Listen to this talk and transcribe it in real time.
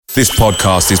This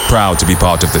podcast is proud to be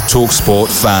part of the TalkSport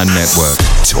Fan Network.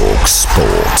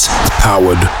 TalkSport.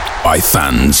 Powered by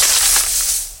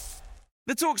fans.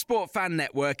 The TalkSport Fan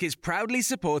Network is proudly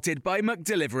supported by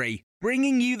McDelivery,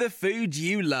 bringing you the food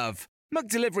you love.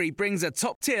 McDelivery brings a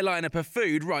top-tier lineup of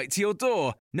food right to your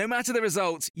door. No matter the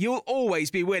result, you'll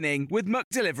always be winning with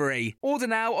McDelivery. Order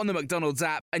now on the McDonald's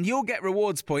app and you'll get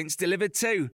rewards points delivered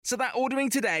too. So that ordering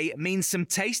today means some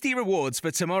tasty rewards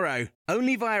for tomorrow.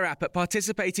 Only via app at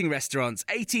participating restaurants.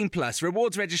 18 plus.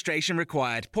 Rewards registration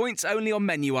required. Points only on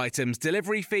menu items.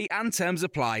 Delivery fee and terms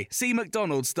apply. See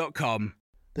mcdonalds.com.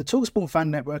 The TalkSport Fan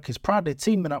Network is proudly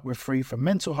teaming up with Free for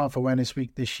Mental Health Awareness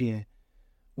Week this year.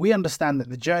 We understand that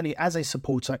the journey as a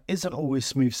supporter isn't always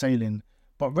smooth sailing,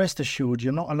 but rest assured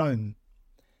you're not alone.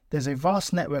 There's a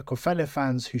vast network of fellow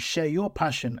fans who share your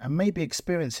passion and may be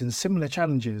experiencing similar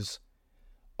challenges.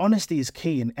 Honesty is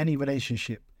key in any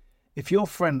relationship. If your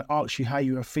friend asks you how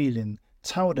you are feeling,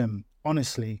 tell them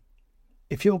honestly.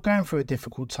 If you're going through a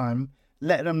difficult time,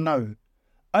 let them know.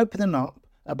 Opening up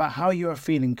about how you are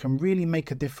feeling can really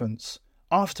make a difference.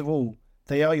 After all,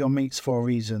 they are your mates for a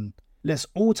reason. Let's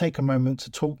all take a moment to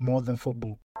talk more than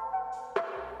football.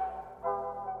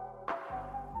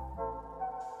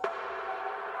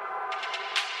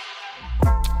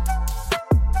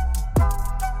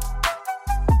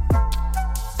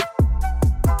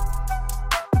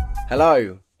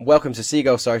 Hello, welcome to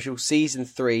Seagull Social, Season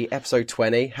 3, Episode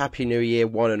 20. Happy New Year,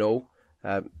 one and all.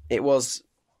 It was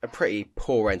a pretty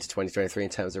poor end to 2023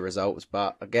 in terms of results,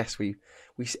 but I guess we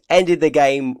ended the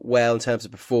game well in terms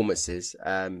of performances.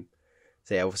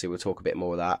 So yeah, obviously we'll talk a bit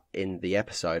more of that in the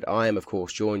episode. I am, of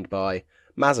course, joined by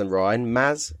Maz and Ryan.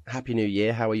 Maz, Happy New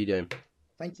Year. How are you doing?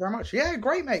 Thank you very much. Yeah,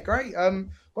 great, mate. Great.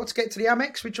 Got to get to the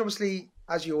Amex, which obviously,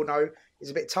 as you all know, is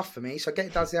a bit tough for me. So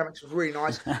getting down to the Amex was really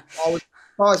nice. I was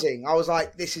buzzing. I was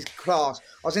like, this is class.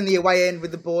 I was in the away end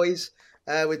with the boys,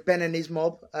 with Ben and his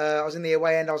mob. I was in the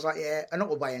away end. I was like, yeah,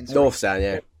 not away end. Sorry. North Stand,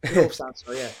 yeah. North Stand,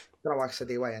 sorry, yeah. I don't know why I said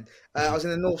the away end. I was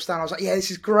in the North Stand. I was like, yeah, this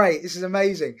is great. This is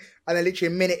amazing. And then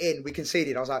literally a minute in, we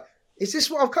conceded. I was like, is this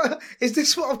what I've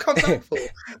come back for?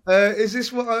 Is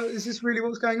this really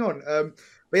what's going on?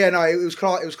 But yeah, no, it was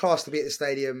class to be at the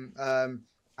stadium.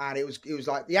 And it was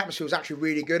like the atmosphere was actually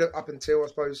really good up until, I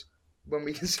suppose, when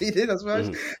we conceded, I suppose.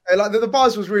 Like the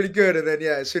buzz was really good. And then,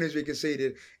 yeah, as soon as we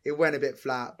conceded, it went a bit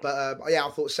flat. But yeah, I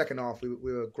thought second half we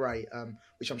were great,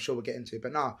 which I'm sure we'll get into.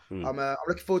 But no, I'm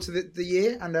looking forward to the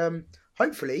year. And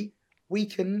hopefully we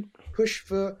can push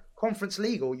for Conference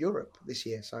League or Europe this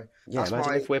year. So yeah,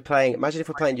 imagine if we're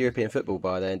playing European football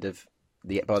by the end of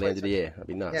the year. That'd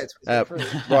be nice. Yeah,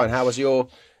 Ryan,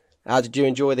 how did you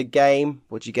enjoy the game?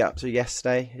 What did you get up to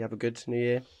yesterday? You have a good New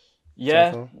Year?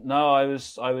 Yeah, no, I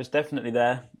was definitely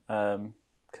there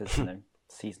because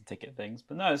season ticket things.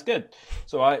 But no, it's good.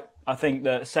 So I think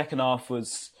the second half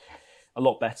was a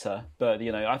lot better, but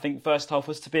I think first half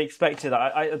was to be expected.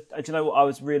 I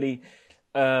was really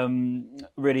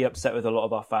really upset with a lot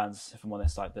of our fans, if I'm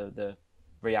honest. Like the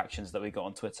reactions that we got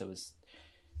on Twitter was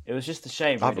just a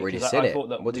shame. I haven't really seen it.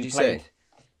 What did you say?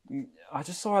 I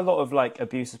just saw a lot of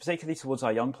abuse, particularly towards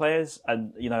our young players,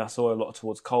 and I saw a lot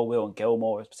towards Colwill and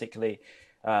Gilmore, particularly.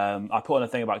 I put on a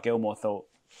thing about Gilmore, thought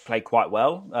played quite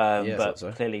well, but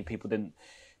clearly people didn't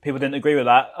agree with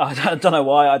that. I don't know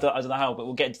why. I don't know how, but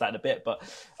we'll get into that in a bit. But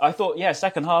I thought,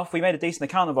 second half we made a decent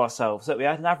account of ourselves. So we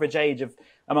had an average age of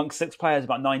amongst 6 players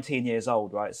about 19 years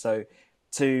old, right? So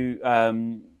to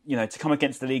come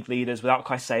against the league leaders without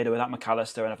Caicedo, without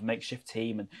McAllister, and have a makeshift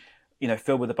team and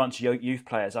filled with a bunch of youth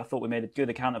players, I thought we made a good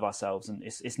account of ourselves, and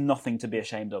it's nothing to be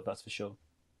ashamed of, that's for sure.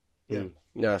 Yeah,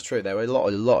 no, that's true. There were a lot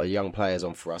of young players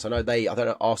on for us. I don't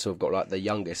know Arsenal have got the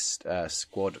youngest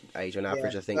squad age on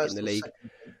average, I think, in the league.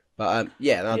 But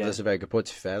that's a very good point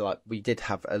to be fair. We did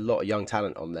have a lot of young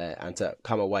talent on there, and to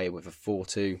come away with a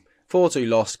 4-2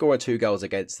 loss, scoring 2 goals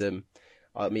against them.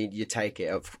 I mean, you take it.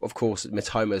 Of course,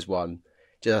 Mitoma's one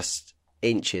just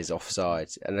inches offside,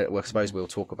 and I suppose we'll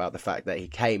talk about the fact that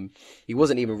he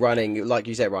wasn't even running, like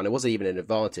you said, Ron. It wasn't even an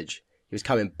advantage. He was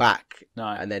coming back,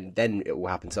 and then it will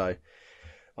happen. So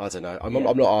I don't know. I'm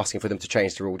not asking for them to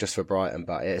change the rule just for Brighton,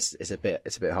 but it's a bit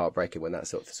heartbreaking when that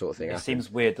sort of thing happens. It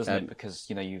seems weird, doesn't it? Because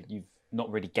you've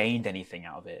not really gained anything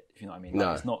out of it. If you know what I mean.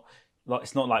 No.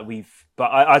 It's not like we've.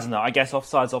 But I don't know. I guess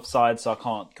offside's offside, so I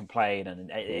can't complain,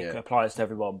 and it applies to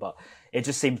everyone. But it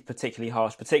just seems particularly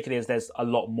harsh, particularly as there's a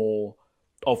lot more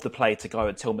of the play to go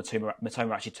until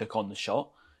Mitoma actually took on the shot.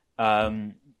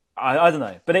 I don't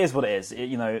know, but it is what it is.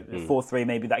 4-3,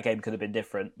 maybe that game could have been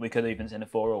different. We could have even seen a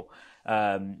 4-4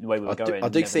 the way we were going.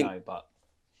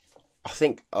 I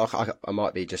think I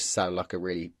might be just sound like a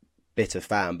really bitter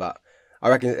fan, but I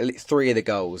reckon at least 3 of the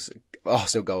goals,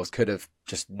 Arsenal goals, could have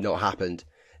just not happened.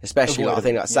 Especially, like, I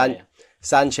think like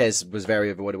Sanchez was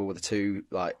very avoidable with the 2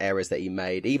 like errors that he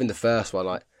made. Even the first one,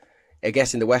 like, I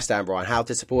guess in the West Ham, Brian, how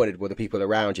disappointed were the people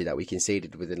around you that we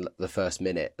conceded within the first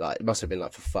minute? Like, it must have been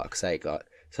like, for fuck's sake, like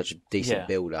such a decent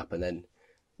build up, and then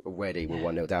already we're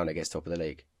 1-0 down against top of the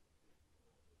league.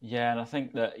 Yeah, and I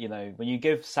think that, you know, when you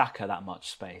give Saka that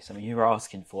much space, I mean, you were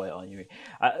asking for it, aren't you?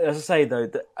 As I say, though,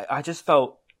 I just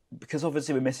felt, because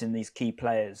obviously we're missing these key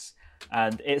players,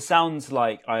 and it sounds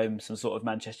like I'm some sort of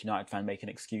Manchester United fan making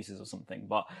excuses or something,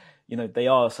 but, you know, they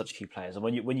are such key players. And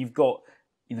when you've got,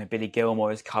 you know, Billy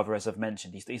Gilmour as cover, as I've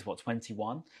mentioned, he's what,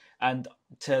 21? And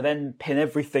to then pin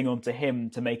everything onto him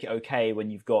to make it okay when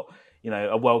you've got, you know,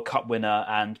 a World Cup winner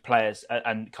and players,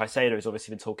 and Caicedo has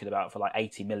obviously been talking about for like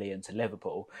 80 million to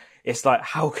Liverpool. It's like,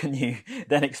 how can you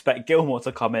then expect Gilmour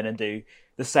to come in and do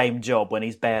the same job when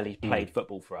he's barely played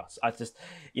football for us? I just,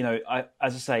 you know,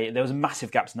 as I say, there was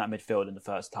massive gaps in that midfield in the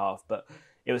first half, but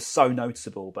it was so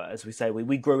noticeable. But as we say,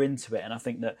 we grew into it, and I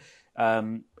think that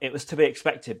it was to be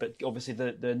expected. But obviously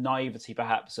the naivety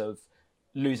perhaps of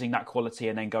losing that quality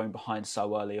and then going behind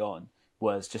so early on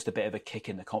was just a bit of a kick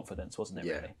in the confidence, wasn't it,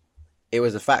 really? It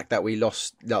was the fact that we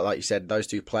lost, like you said, those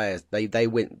 2 players. They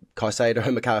win. Caicedo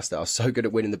and McAllister are so good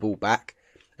at winning the ball back.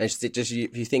 And just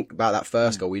if you think about that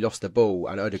first goal, we lost the ball,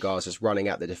 and Odegaard's just running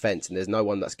out the defence, and there's no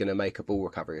one that's going to make a ball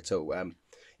recovery at all.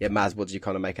 Maz, what did you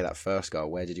kind of make of that first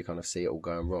goal? Where did you kind of see it all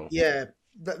going wrong? Yeah,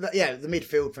 the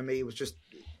midfield for me was just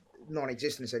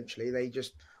non-existent. Essentially, they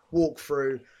just walked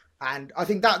through, and I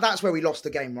think that's where we lost the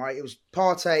game. Right, it was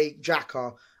Partey,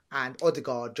 Xhaka, and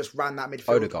Odegaard just ran that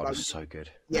midfield. Odegaard was so good.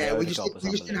 Yeah, we just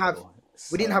didn't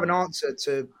have an answer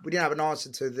to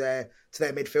their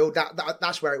midfield.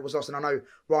 That's where it was lost. And I know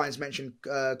Ryan's mentioned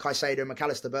Caicedo and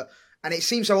McAllister, and it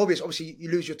seems so obvious. Obviously,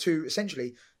 you lose your 2,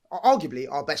 essentially, arguably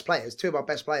our best players. 2 of our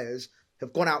best players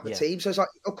have gone out the team. So it's like,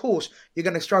 of course, you're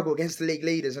going to struggle against the league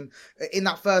leaders. And in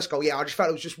that first goal, I just felt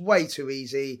it was just way too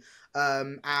easy.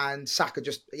 And Saka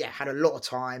just had a lot of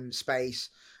time, space.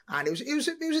 And it was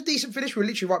a decent finish. We were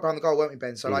literally right behind the goal, weren't we,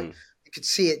 Ben? So like you could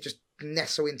see it just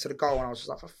nestle into the goal, and I was just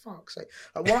like, for fuck's sake,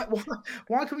 like,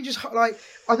 why can we just like?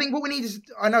 I think what we need is,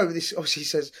 I know this obviously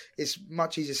says it's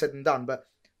much easier said than done, but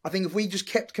I think if we just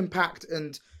kept compact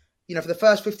and, you know, for the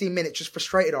first 15 minutes just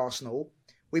frustrated Arsenal,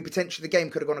 the game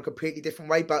could have gone a completely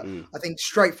different way. But I think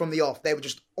straight from the off, they were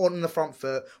just on the front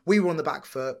foot. We were on the back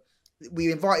foot.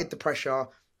 We invited the pressure,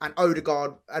 and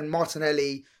Odegaard and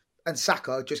Martinelli and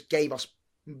Saka just gave us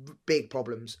big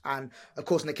problems. And of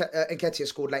course Nketiah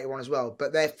scored later on as well,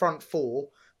 but their front 4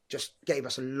 just gave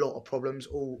us a lot of problems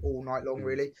all night long,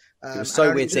 really. It was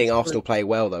so weird seeing Arsenal play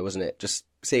well, though, wasn't it? Just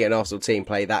seeing an Arsenal team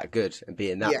play that good and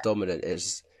being that dominant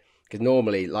is, because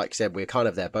normally, like you said, we're kind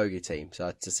of their bogey team,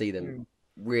 so to see them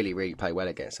really, really play well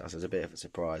against us is a bit of a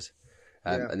surprise.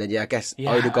 And then I guess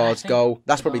Odegaard's goal,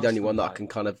 that's probably the only one that I can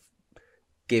kind of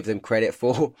give them credit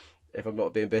for, if I'm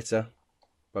not being bitter.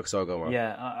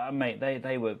 Yeah, mate,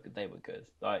 they were good.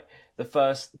 Like the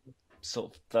first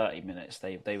sort of 30 minutes,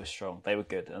 they were strong. They were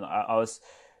good, and I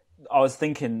was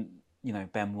thinking, you know,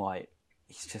 Ben White,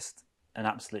 he's just an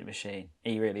absolute machine.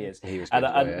 He really is. He was good,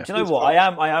 and do you know what?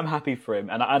 I am happy for him,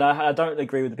 and I don't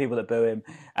agree with the people that boo him,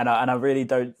 and I really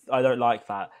don't like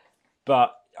that.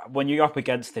 But when you're up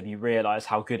against him, you realise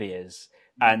how good he is.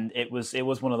 And it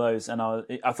was one of those, and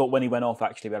I thought when he went off,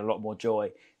 actually, we had a lot more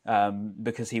joy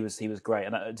because he was great.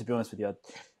 And to be honest with you,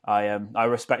 I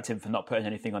respect him for not putting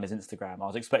anything on his Instagram. I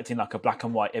was expecting like a black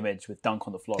and white image with dunk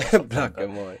on the floor. Or something, black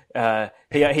and white.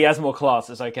 He has more class.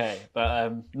 It's okay,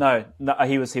 but no,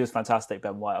 he was fantastic,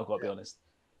 Ben White. I've got to be honest.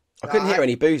 I couldn't hear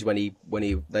any boos when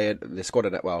the squad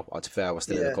announced. Well, to be fair, I was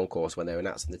still in the concourse when they were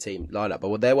announcing the team lineup.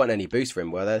 But there weren't any boos for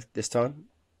him, were there this time?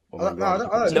 I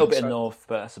a little bit north,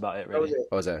 but that's about it, really.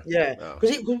 Was it? Yeah,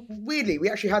 because weirdly, we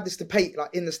actually had this debate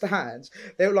like in the stands.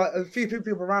 There were like a few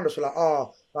people around us were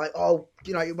like,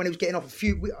 you know, when he was getting off,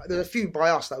 there was a few by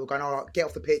us that were going, like, get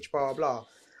off the pitch, blah blah.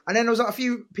 And then there was like a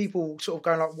few people sort of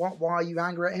going like, why are you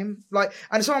angry at him? Like,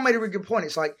 and someone made a really good point.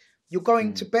 It's like, you're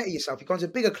going to better yourself. You're going to a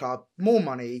bigger club, more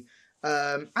money,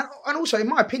 and also, in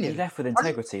my opinion, he left with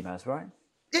integrity, Maz, right?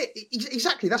 Yeah,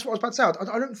 exactly. That's what I was about to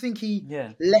say. I don't think he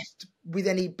left with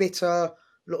any bitter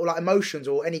like emotions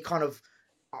or any kind of.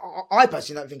 I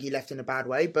personally don't think he left in a bad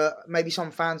way, but maybe some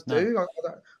fans do. I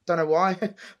don't know why,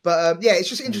 but it's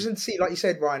just interesting to see. Like you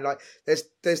said, Ryan, like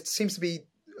there seems to be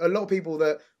a lot of people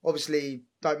that obviously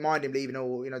don't mind him leaving,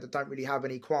 or that don't really have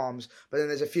any qualms. But then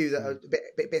there's a few that are a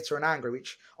bit bitter and angry,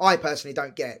 which I personally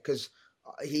don't get, because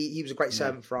he was a great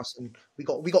servant for us, and we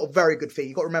got a very good fee.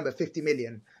 You got to remember, 50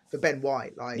 million for Ben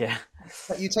White. Like,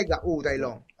 you take that all day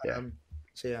long.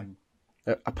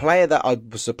 A player that I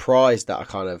was surprised that I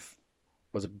kind of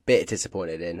was a bit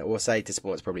disappointed in. I will say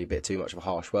disappointed is probably a bit too much of a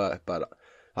harsh word, but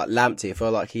like Lamptey, I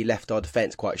feel like he left our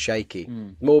defence quite shaky.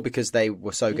 More because they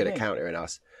were so good at countering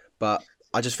us. But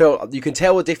I just feel you can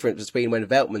tell the difference between when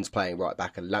Veltman's playing right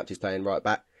back and Lamptey's playing right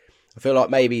back. I feel like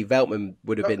maybe Veltman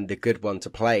would have been the good one to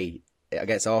play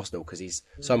against Arsenal because he's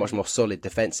so much more solid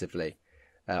defensively.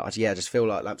 I just feel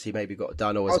like Lamptey maybe got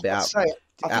done or was a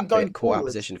bit caught out of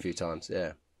position a few times.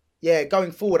 Yeah,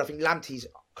 going forward, I think Lamptey's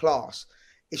class.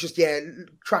 It's just,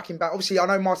 tracking back. Obviously, I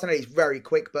know Martinelli's very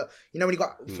quick, but when he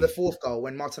got for the fourth goal,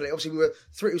 when Martinelli, obviously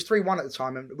it was 3-1 at the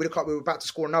time, and we looked like we were about to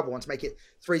score another one to make it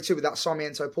 3-2 with that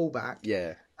Sarmiento pullback.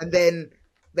 Yeah. And then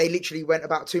they literally went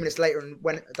about 2 minutes later and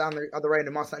went down the other end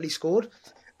and Martinelli scored.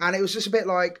 And it was just a bit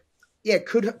like,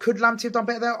 could Lamptey have done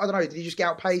better there? I don't know. Did he just get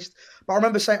outpaced? But I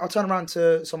remember saying, I turned around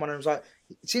to someone and was like,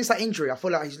 since that injury, I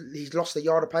feel like he's lost a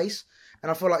yard of pace. And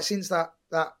I feel like since that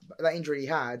injury he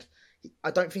had,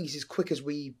 I don't think he's as quick as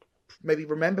we maybe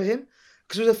remember him.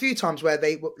 Because there was a few times where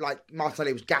they were like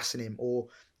Martinelli was gassing him, or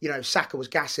Saka was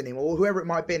gassing him, or whoever it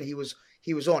might have been, he was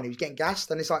getting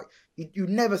gassed. And it's like you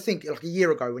never think like a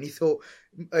year ago when you thought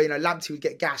Lamptey would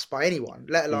get gassed by anyone,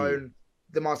 let alone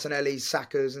the Martinellis,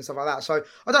 Sakas, and stuff like that. So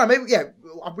I don't know. Maybe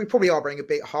we probably are being a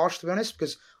bit harsh to be honest,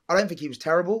 because I don't think he was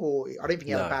terrible, or I don't think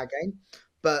he had a bad game.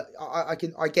 But I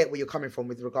get where you're coming from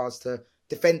with regards to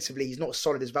defensively, he's not as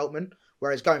solid as Veltman.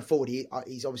 Whereas going forward,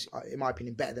 he's obviously, in my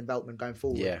opinion, better than Veltman going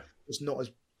forward. Yeah, just not as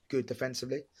good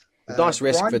defensively. Nice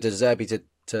risk for De Zerbi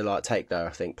to like take though. I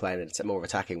think playing a more of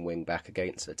attacking wing back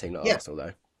against a team like Arsenal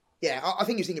though. Yeah, I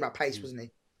think he was thinking about pace, wasn't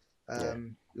he?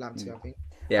 Lamptey, I think.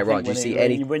 Yeah, right. Do you see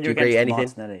any? Do you agree anything?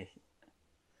 Martinelli,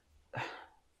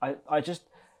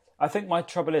 I think my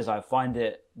trouble is I find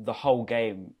it the whole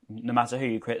game, no matter who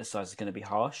you criticise, is going to be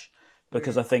harsh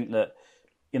because I think that.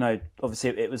 Obviously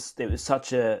it was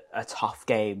such a tough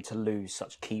game to lose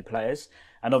such key players,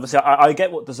 and obviously I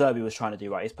get what De Zerbi was trying to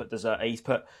do. Right, he's put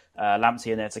Lamptey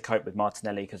in there to cope with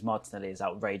Martinelli because Martinelli is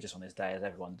outrageous on his day, as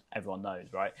everyone knows,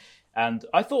 right? And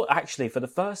I thought actually for the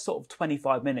first sort of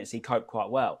 25 minutes he coped quite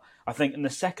well. I think in the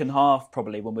second half,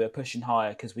 probably when we were pushing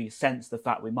higher because we sensed the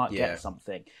fact we might get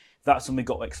something, that's when we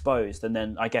got exposed, and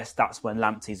then I guess that's when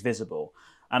Lamptey's visible,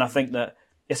 and I think that.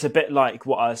 It's a bit like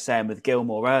what I was saying with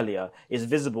Gilmour earlier, is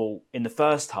visible in the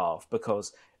first half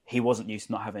because he wasn't used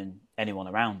to not having anyone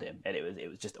around him. And it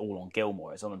was just all on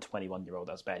Gilmour. It's on a 21-year-old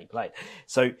that's barely played.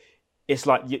 So it's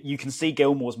like you can see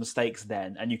Gilmour's mistakes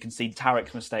then, and you can see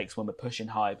Tarek's mistakes when we're pushing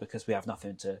high because we have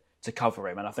nothing to cover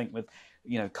him. And I think with,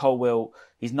 Colwill,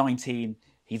 he's 19,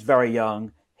 he's very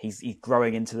young, he's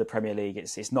growing into the Premier League.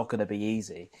 It's not going to be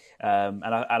easy. And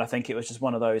I think it was just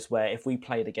one of those where if we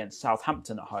played against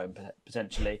Southampton at home,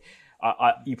 potentially,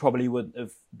 you probably wouldn't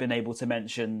have been able to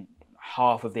mention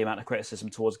half of the amount of criticism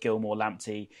towards Gilmour,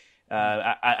 Lamptey,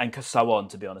 and so on,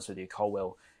 to be honest with you,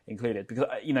 Colwill included. Because,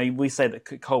 we say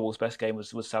that Colwill's best game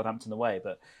was Southampton away,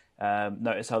 but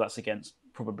notice how that's against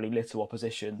probably little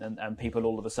opposition and people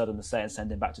all of a sudden are saying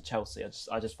send him back to Chelsea.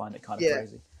 I just find it kind of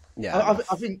crazy. Yeah,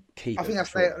 I think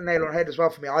that's nail on the head as well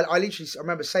for me. I literally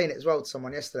remember saying it as well to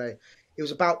someone yesterday. It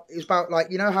was about like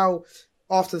how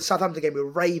after the Southampton game we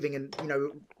were raving and we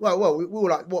were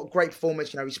like, what great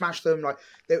performance, we smashed them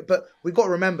but we've got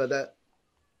to remember that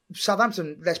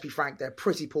Southampton, let's be frank, they're a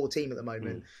pretty poor team at the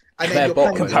moment. And then you're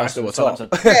playing Arsenal top.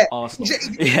 Arsenal.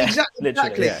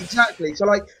 Exactly. So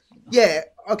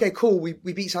okay, cool.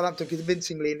 We beat Southampton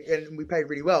convincingly and we played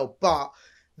really well, but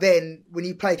then when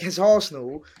you play against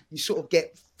Arsenal, you sort of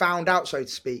get found out, so to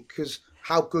speak, because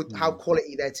how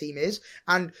quality their team is.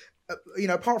 And,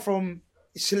 apart from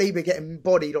Saliba getting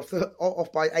bodied off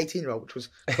by 18-year-old, which was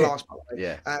class, by the way.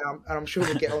 Yeah. And I'm sure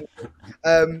we'll get on.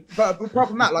 But apart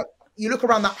from that, you look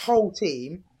around that whole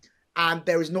team and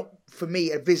there is not, for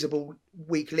me, a visible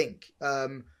weak link,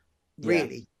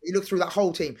 really. Yeah. You look through that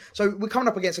whole team. So we're coming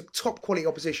up against a top quality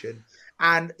opposition.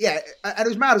 And and it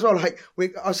was mad as well.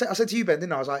 I said to you, Ben,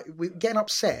 didn't I? I was like, we're getting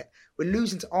upset. We're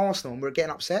losing to Arsenal and we're getting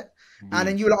upset. And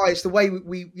then you were like, it's the way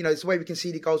it's the way we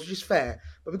conceded goals, which is fair.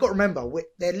 But we've got to remember,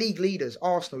 they're league leaders.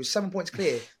 Arsenal is 7 points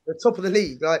clear. They're top of the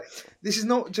league. This is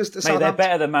not just a They're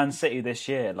better than Man City this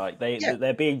year.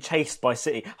 They're being chased by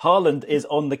City. Haaland is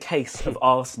on the case of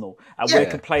Arsenal, and we're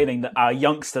complaining that our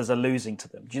youngsters are losing to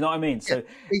them. Do you know what I mean? So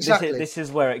exactly. This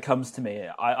is where it comes to me.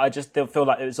 I just feel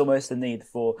like it's almost a need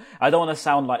for. I don't want to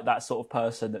sound like that sort of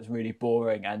person that's really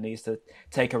boring and needs to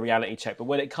take a reality check. But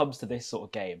when it comes to this sort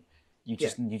of game, you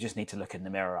just need to look in the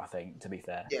mirror, I think, to be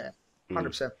fair. Yeah,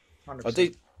 100%. I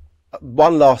do.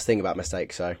 One last thing about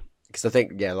mistakes, though, because I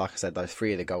think, like I said, those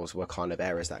 3 of the goals were kind of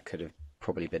errors that could have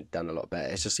probably been done a lot better.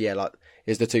 It's just,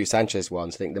 it's the 2 Sanchez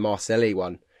ones. I think the Marcelli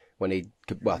one when he,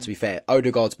 well, to be fair,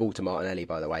 Odegaard's ball to Martinelli,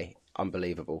 by the way,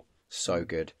 unbelievable, so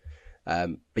good.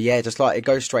 But yeah, just like it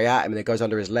goes straight at him and it goes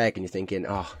under his leg, and you're thinking,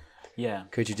 yeah,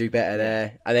 could you do better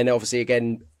there? And then obviously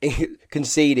again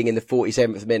conceding in the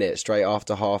 47th minute straight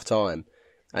after half time,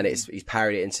 and he's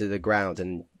parried it into the ground,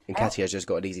 and Nketiah's just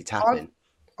got an easy tap in.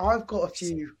 I've got a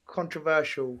few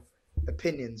controversial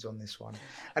opinions on this one,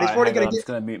 and it's probably going to. I'm just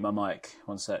going to mute my mic.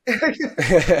 1 sec.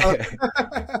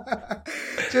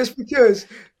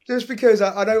 just because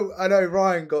I know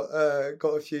Ryan got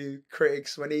a few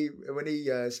critics when he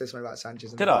said something about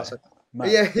Sanchez. Did I?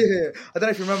 Yeah. I don't know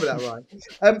if you remember that,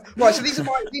 Ryan. Right. So these are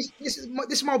this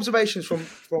is my observations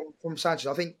from Sanchez.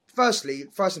 I think first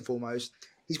and foremost,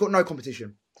 he's got no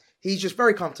competition. He's just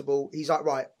very comfortable. He's like,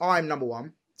 right, I'm number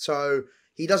one, so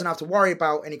he doesn't have to worry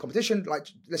about any competition. Like,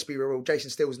 let's be real, Jason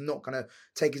Steele's not going to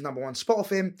take his number one spot off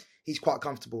him. He's quite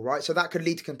comfortable, right? So that could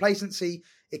lead to complacency.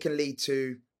 It can lead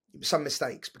to some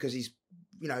mistakes because he's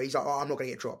like, I'm not going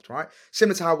to get dropped, right?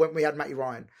 Similar to how when we had Matty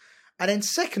Ryan. And then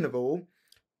second of all,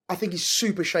 I think he's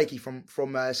super shaky from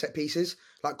set pieces,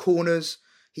 like corners.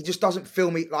 He just doesn't feel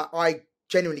me. Like, I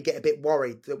genuinely get a bit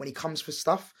worried that when he comes for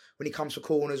stuff, when he comes for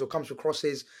corners or comes for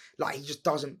crosses, like, he just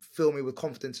doesn't fill me with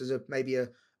confidence as maybe a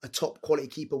top quality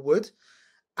keeper would.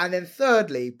 And then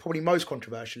thirdly, probably most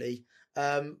controversially,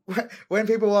 when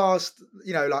people asked,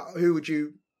 like, who would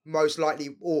you most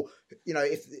likely, or,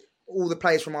 if all the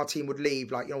players from our team would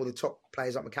leave, like, all the top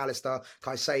players like McAllister,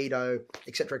 Caicedo,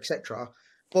 etc.,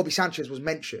 Bobby Sanchez was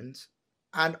mentioned.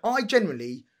 And I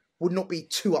generally would not be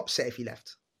too upset if he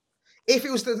left. If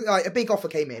it was like a big offer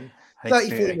came in,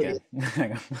 34 million.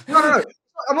 No.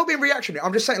 I'm not being reactionary.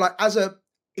 I'm just saying, like,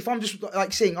 if I'm just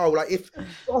like seeing, if the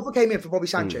offer came in for Bobby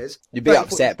Sanchez, you'd be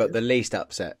upset, but the least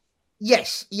upset.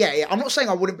 Yes, yeah. I'm not saying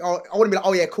I wouldn't be like,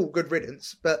 oh yeah, cool, good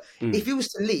riddance. But if he was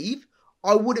to leave,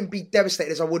 I wouldn't be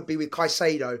devastated as I would be with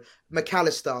Caicedo,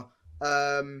 McAllister,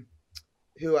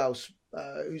 who else?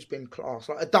 Who's been class?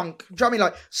 Like a Dunk. Do you know what I mean?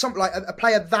 Like like a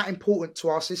player that important to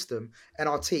our system and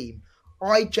our team.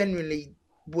 I genuinely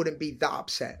wouldn't be that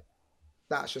upset.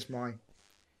 That's just my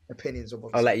opinions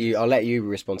on. I'll let you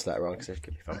respond to that, Ryan, because it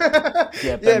could be fun.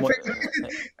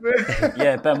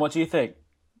 Ben, what do you think?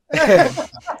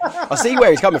 I see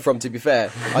where he's coming from. To be fair,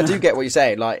 I do get what you're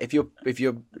saying. Like, if you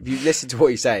listen to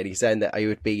what he's saying that he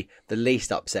would be the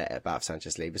least upset about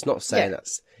Sanchez leave. It's not saying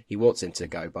he wants him to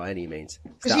go by any means.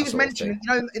 Because he was mentioned,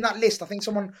 in that list. I think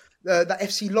someone that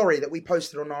FC Lorry that we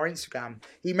posted on our Instagram,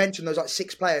 he mentioned those like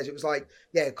 6 players. It was like,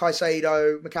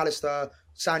 Caicedo, McAllister,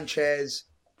 Sanchez.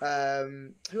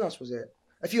 Who else was it?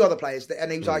 A few other players, and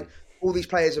he was like, all these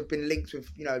players have been linked with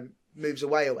moves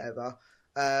away or whatever.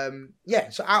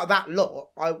 So out of that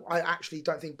lot, I actually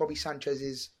don't think Bobby Sanchez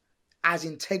is as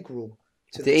integral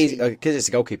to the team. Because it's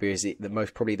a goalkeeper, is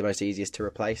probably the most easiest to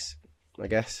replace, I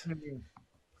guess.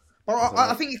 Well,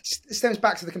 I think it stems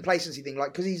back to the complacency thing,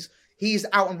 like, because he's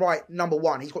out and right number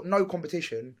one. He's got no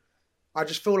competition. I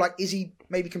just feel like, is he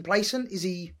maybe complacent? Is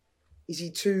he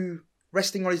too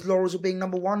resting on his laurels of being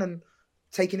number one and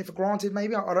taking it for granted?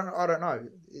 Maybe I don't know.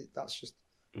 That's just.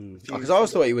 Because I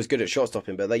always thought he was good at shot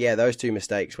stopping, but those 2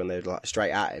 mistakes when they're like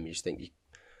straight at him, you just think,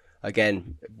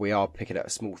 again, we are picking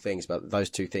up small things, but those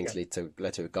 2 things led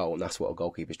to a goal, and that's what a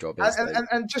goalkeeper's job is.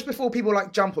 And just before people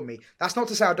like jump on me, that's not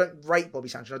to say I don't rate Bobby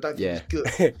Sanchez. I don't think he's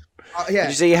good. Can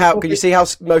you see how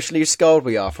emotionally scarred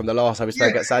we are from the last time we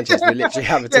spoke about Sanchez? We literally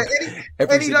have it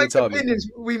every single time. Opinions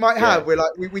we might have, we're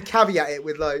like we caveat it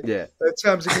with like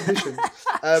terms and conditions.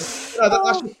 That's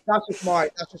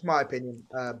just my opinion.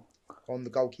 On the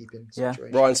goalkeeping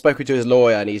situation. Ryan spoke to his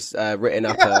lawyer and he's written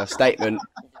up a statement,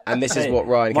 and this is what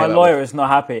Ryan came My lawyer is not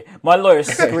happy. My lawyer is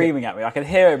screaming at me. I can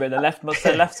hear him in the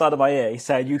left side of my ear. He's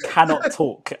saying, "You cannot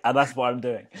talk," and that's what I'm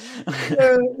doing.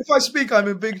 If I speak, I'm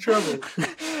in big trouble.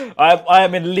 I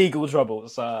am in legal trouble,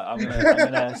 so I'm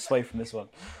gonna sway from this one.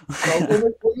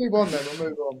 We'll move on then. We'll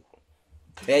move on.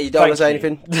 Yeah, you don't want to say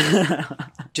anything? Do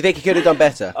you think he could have done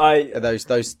better? Those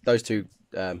 2,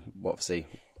 obviously,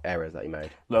 errors that he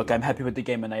made. Look, I'm happy with the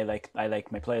game, and I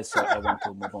like my players, so I want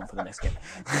to move on for the next game.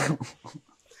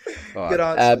 All right. Good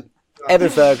answer. Evan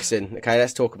Ferguson. Okay,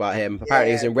 let's talk about him. Apparently,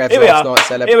 he was in Revs last night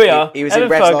celebrating. He was in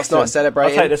Revs last night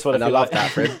celebrating. I'll take this one, and I love that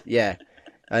for him. Yeah,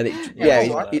 and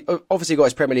he obviously got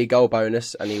his Premier League goal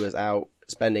bonus, and he was out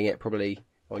spending it probably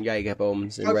on Jaeger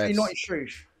bombs in Hopefully Revs. Not in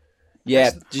Shrewsbury.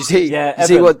 Yeah, did you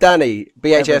see what Danny,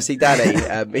 BHFC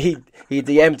Danny, he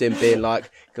DM'd him being like,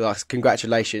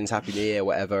 congratulations, happy new year,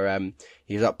 whatever.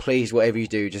 He was like, please, whatever you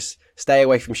do, just stay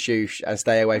away from Shoosh and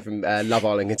stay away from Love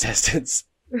Island contestants.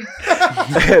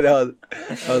 That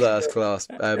was class.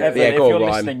 Evan, yeah, go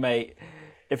on,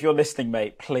 if you're listening,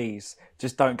 mate, please,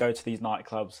 just don't go to these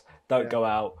nightclubs. Don't go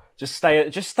out. Just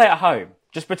stay at home.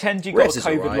 Just pretend you got Ritz a is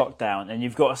COVID alright. lockdown and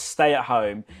you've got to stay at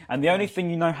home. And the only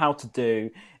thing you know how to do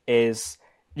is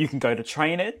you can go to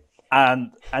training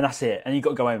and that's it. And you've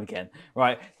got to go home again,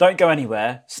 right? Don't go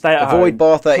anywhere. Stay at home. Avoid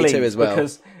bar 32 please, as well.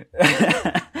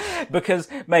 Because,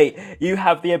 mate, you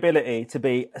have the ability to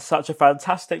be such a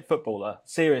fantastic footballer.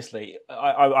 Seriously,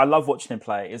 I love watching him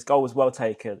play. His goal was well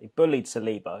taken. He bullied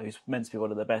Saliba, who's meant to be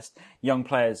one of the best young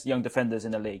defenders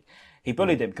in the league. He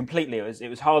bullied him completely. It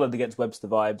was Haaland against Webster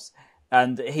vibes,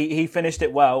 and he finished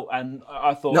it well. And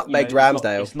I thought, Nutmegged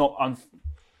Ramsdale.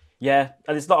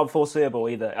 And it's not unforeseeable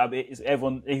either. I mean,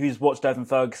 everyone who's watched Evan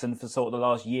Ferguson for sort of the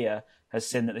last year has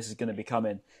seen that this is going to be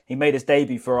coming. He made his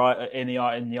debut in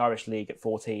the Irish League at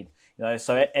 14.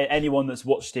 So anyone that's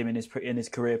watched him in his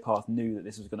career path knew that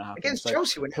this was going to happen. Against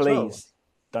Chelsea, when please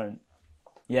don't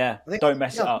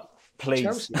mess it up,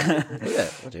 please.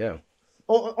 Yeah.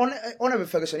 On Evan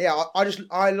Ferguson,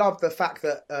 I love the fact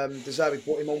that De Zerbi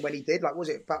brought him on when he did. Like, was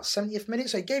it about 70th minute?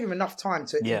 So he gave him enough time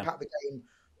to impact the game.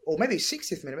 Or maybe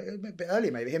 60th minute, a bit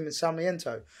earlier, maybe him and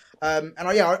Sarmiento. I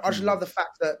just love the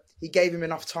fact that he gave him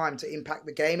enough time to impact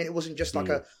the game, and it wasn't just like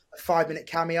a 5-minute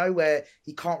cameo where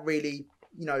he can't really,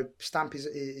 stamp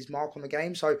his mark on the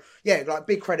game. So like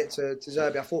big credit to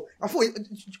Zerbi. I thought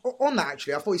on that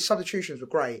actually, I thought his substitutions were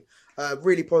great,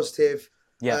 really positive.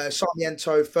 Yeah.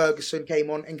 Sarmiento, Ferguson came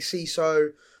on, and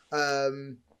Enciso.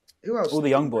 Who else? All the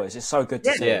young boys. It's so good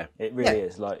to see. Yeah. It really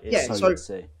is. Like it's so good to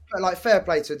see. Like fair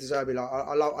play to De Zerbi. Like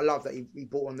I love that he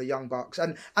brought on the young bucks,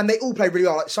 and they all played really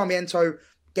well. Like Sarmiento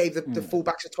gave the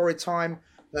fullbacks a torrid time.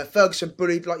 Ferguson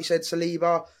bullied, like you said,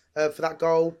 Saliba for that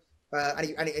goal,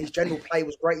 and his general play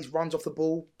was great. His runs off the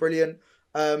ball, brilliant.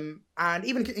 And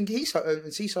even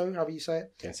Enciso, however you say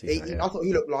it, I thought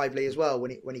he looked lively as well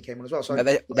when he came on as well. So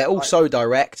they're all so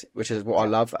direct, which is what I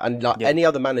love. And any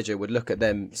other manager would look at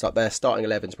them. It's like their starting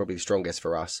 11 is probably the strongest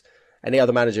for us. Any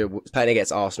other manager playing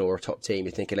against Arsenal or a top team,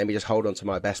 you're thinking, let me just hold on to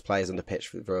my best players on the pitch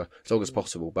for as long as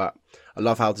possible. But I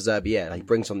love how De Zerbi, he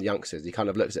brings on the youngsters. He kind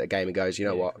of looks at a game and goes, you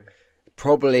know what?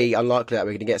 Probably unlikely that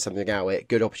we're going to get something out of it.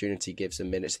 Good opportunity, gives some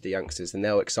minutes to the youngsters, and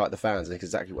they'll excite the fans. That's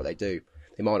exactly what they do.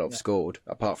 They might not have scored,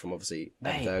 apart from obviously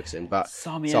Ferguson, but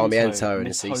Sarmiento and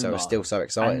Enciso are still so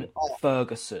exciting. And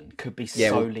Ferguson could be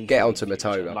so lethal. Get onto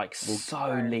Matoma.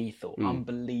 So lethal.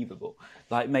 Unbelievable.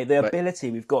 Like, mate, the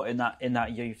ability we've got in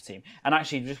that youth team. And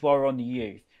actually, just while we're on the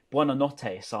youth,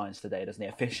 Buonanotte signs today, doesn't he,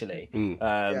 officially?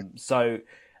 So,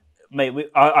 mate,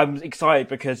 I'm excited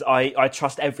because I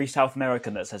trust every South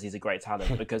American that says he's a great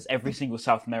talent, because every single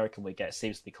South American we get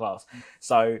seems to be class.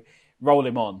 So roll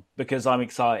him on, because I'm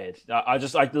excited. I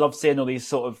love seeing all these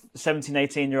sort of 17,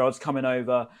 18-year-olds coming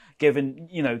over, given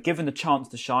the chance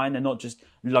to shine. They're not just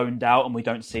loaned out and we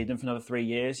don't see them for another 3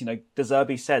 years. De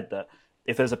Zerbi said that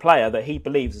if there's a player that he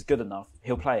believes is good enough,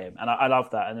 he'll play him. And I love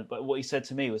that. And what he said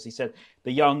to me was, he said,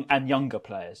 the young and younger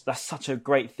players, that's such a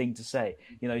great thing to say.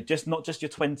 Not just your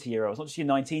 20-year-olds, not just your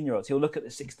 19-year-olds. He'll look at the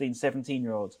 16,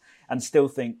 17-year-olds and still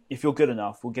think, if you're good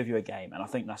enough, we'll give you a game. And I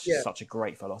think that's just such a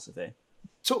great philosophy.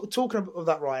 Talking of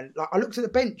that, Ryan, like I looked at the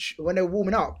bench when they were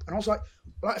warming up, and I was like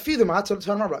a few of them I had to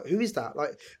turn around, like, who is that?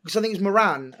 Like, because I think it was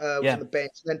Moran was on the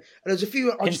bench, and there was a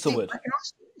few I just didn't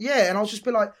recognise. Yeah, and I was just a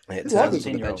bit like, who are these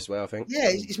on the bench as well? I think. Yeah,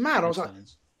 it's mad. I was like,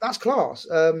 that's class.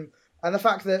 And the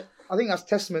fact that I think that's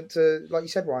testament to, like you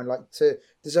said, Ryan, like to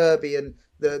De Zerbi and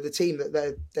the team that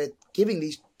they're giving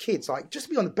these kids, like, just to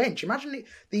be on the bench. Imagine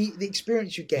the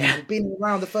experience you get and being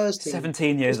around the first team.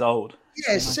 17 years old.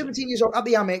 Yeah, 17 years old at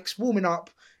the Amex, warming up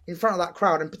in front of that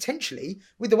crowd, and potentially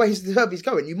with the way the derby's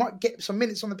going, you might get some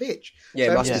minutes on the pitch.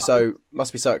 Yeah, it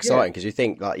must be so exciting, because you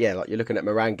think like you're looking at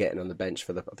Moran getting on the bench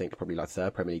for I think probably like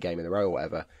third Premier League game in a row or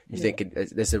whatever. You're thinking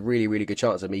there's a really, really good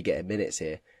chance of me getting minutes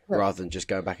here rather than just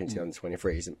going back into the under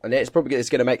 23s, and it's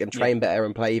going to make them train better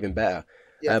and play even better.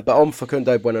 Yeah. But on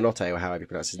Facundo Buonanotte, or however you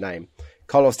pronounce his name,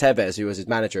 Carlos Tevez, who was his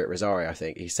manager at Rosario, I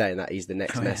think, he's saying that he's the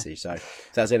next Messi. So if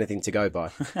that's anything to go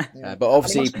by. But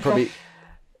obviously,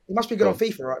 he must be good on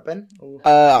FIFA, right, Ben?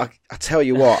 I tell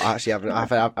you what, I haven't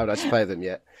actually played them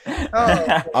yet. He's meant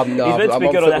to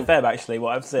be good on FM, actually,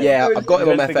 what I've said. Yeah, I've got him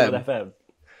on FM.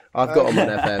 I've got him on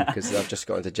FM because I've just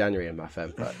got into January in my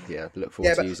FM, but look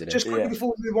forward to using it. Just quickly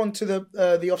before we move on to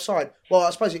the offside, well, I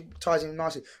suppose it ties in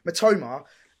nicely. Matoma,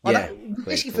 I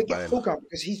basically forget Fulham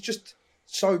because he's just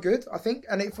so good, I think,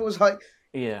 and it feels like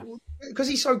because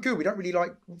he's so good, we don't really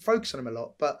like focus on him a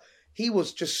lot, but he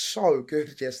was just so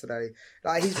good yesterday.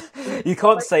 Like you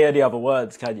can't say any other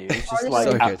words, can you? He's just like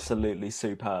so absolutely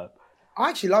superb. I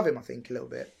actually love him. I think a little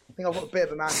bit. I think I've got a bit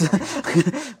of a man.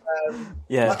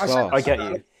 I get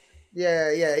you.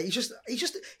 Yeah. He just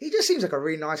seems like a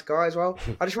really nice guy as well.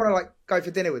 I just want to like go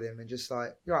for dinner with him and just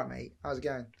like, you're right, mate. How's it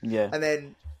going? Yeah. And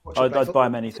then I'd buy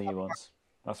him anything he wants.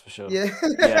 That's for sure. Yeah.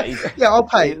 Yeah. I'll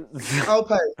pay.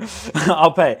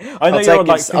 I'll pay. I know you're on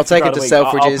like I'll take it to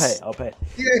Selfridges. I'll pay.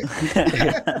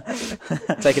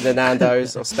 Yeah. Take it to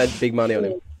Nando's. I'll spend big money on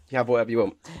him. You have whatever you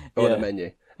want on the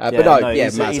menu.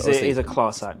 He's a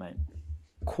class act, mate.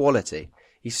 Quality.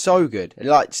 He's so good. And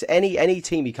like any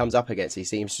team he comes up against, he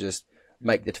seems to just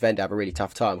make the defender have a really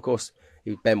tough time. Of course,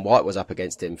 Ben White was up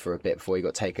against him for a bit before he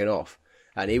got taken off.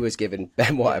 And he was giving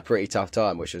Ben White a pretty tough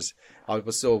time, I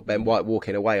saw Ben White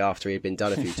walking away after he had been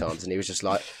done a few times, and he was just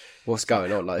like, "What's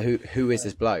going on? Like, who is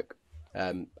this bloke?"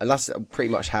 And that's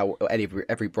pretty much how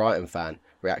every Brighton fan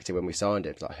reacted when we signed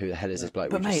him. Like, who the hell is this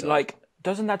bloke? But mate, like,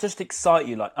 doesn't that just excite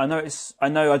you? Like, I know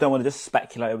I don't want to just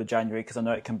speculate over January because I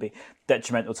know it can be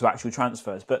detrimental to actual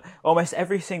transfers. But almost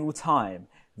every single time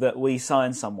that we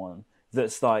sign someone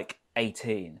that's like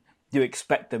 18, you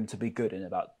expect them to be good in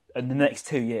the next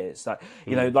 2 years. Like,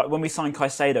 you know, like when we signed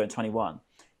Caicedo in 21,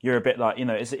 you're a bit like, you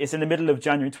know, it's in the middle of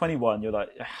January 21. You're like,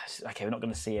 okay, we're not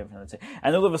going to see him.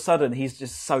 And all of a sudden, he's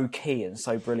just so key and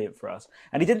so brilliant for us.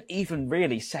 And he didn't even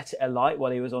really set it alight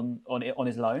while he was on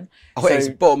his loan. Oh, so he's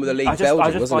bottom of the league, Belgium,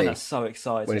 wasn't he? I just find that so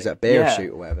exciting. When he's at beer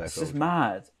shoot or whatever. It's just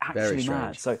mad, absolutely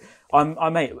mad. So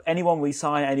mate, anyone we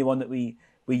sign, anyone that we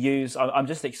use, I'm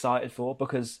just excited for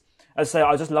because. As I say,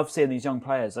 I just love seeing these young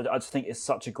players. I just think it's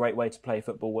such a great way to play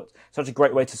football. Such a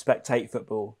great way to spectate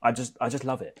football. I just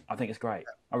love it. I think it's great.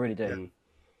 I really do.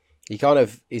 Yeah.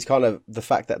 He's kind of the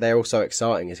fact that they're all so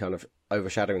exciting is kind of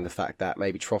overshadowing the fact that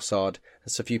maybe Trossard.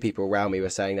 There's a few people around me were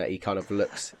saying that he kind of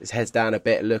looks his head's down a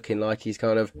bit, looking like he's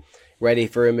kind of ready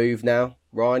for a move now.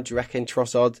 Ryan, do you reckon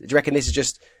Trossard? Do you reckon this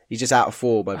is he's just out of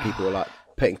form when people are like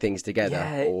putting things together,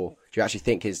 or do you actually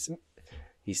think he's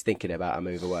thinking about a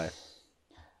move away?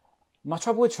 My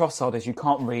trouble with Trossard is you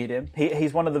can't read him.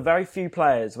 He's one of the very few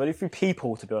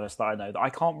people, to be honest, that I know that I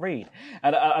can't read.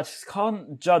 And I just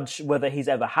can't judge whether he's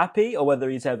ever happy or whether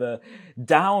he's ever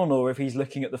down or if he's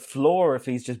looking at the floor or if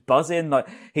he's just buzzing. Like,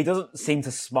 he doesn't seem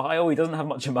to smile. He doesn't have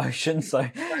much emotion. So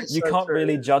you can't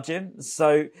really judge him.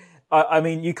 So, I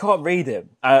mean, you can't read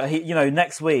him.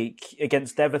 Next week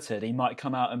against Everton, he might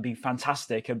come out and be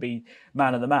fantastic and be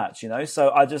man of the match, you know?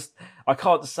 So I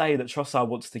can't say that Trossard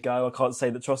wants to go. I can't say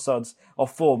that Trossard's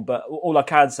off form, but all I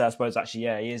can say, I suppose, actually,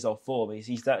 he is off form.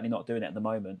 He's certainly not doing it at the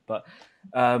moment, but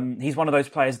he's one of those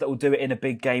players that will do it in a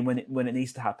big game when it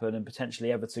needs to happen, and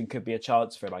potentially Everton could be a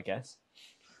chance for him, I guess.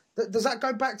 Does that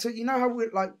go back to, you know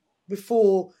how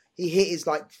before he hit his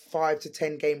 5 to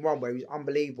 10 game run where he was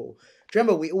unbelievable? Do you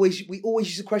remember we always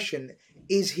used to question,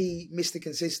 is he Mr.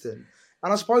 Consistent?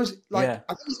 And I suppose I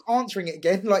think he's answering it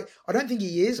again. I don't think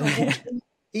he is. Unfortunately,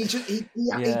 he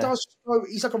does.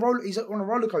 He's he's on a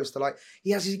roller coaster.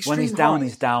 He has his extreme. When he's down,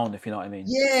 he's down. If you know what I mean.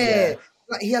 Yeah.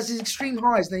 He has his extreme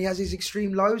highs and then he has his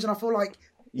extreme lows. And I feel like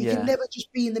he can never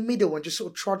just be in the middle and just sort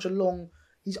of trudge along.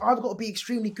 He's either got to be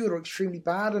extremely good or extremely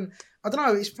bad, and I don't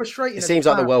know. It's frustrating. It seems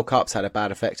like the World Cup's had a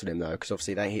bad effect on him though, because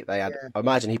obviously they had. I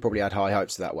imagine he probably had high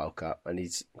hopes to that World Cup, and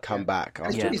he's come back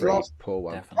after a pretty poor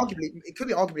one. It could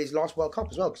be arguably his last World Cup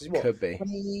as well, because he's could be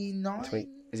 29.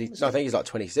 Is he? No, I think he's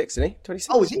 26, isn't he? 26.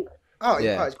 Oh, is he? Oh,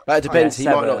 yeah. But it depends. He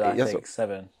might not. I think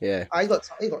 7. Yeah. He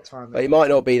got time. But he might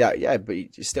not be that. Yeah, but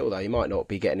still though, he might not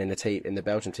be getting in the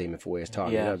Belgian team in 4 years'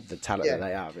 time. Yeah. You know, the talent that they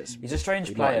have. He's a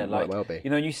strange player. Might well be. You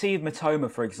know, you see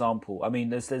Matoma, for example. I mean,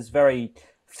 there's very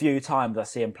few times I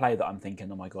see him play that I'm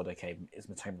thinking, oh my god, okay, is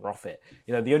Matoma off it?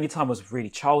 You know, the only time was really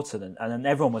Charlton, and then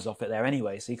everyone was off it there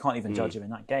anyway, so you can't even judge him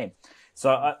in that game.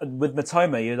 So with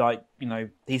Matoma, you're like, you know,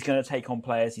 he's going to take on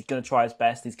players, he's going to try his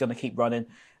best, he's going to keep running,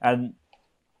 and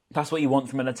that's what you want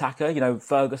from an attacker. You know,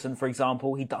 Ferguson, for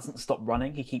example, he doesn't stop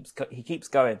running. He keeps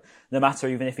going, no matter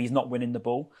even if he's not winning the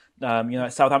ball.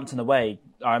 At Southampton away,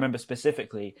 I remember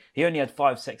specifically, he only had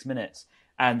 5-6 minutes,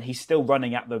 and he's still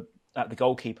running at the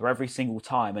goalkeeper every single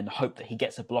time and hope that he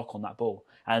gets a block on that ball.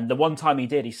 And the one time he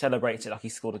did, he celebrates it like he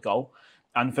scored a goal.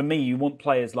 And for me, you want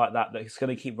players like that that's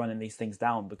going to keep running these things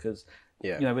down, because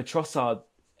you know, with Trossard,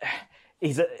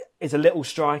 he's a little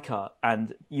striker,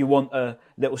 and you want a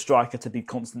little striker to be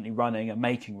constantly running and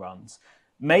making runs.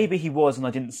 Maybe he was, and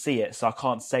I didn't see it, so I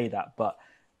can't say that. But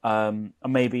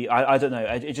maybe I don't know.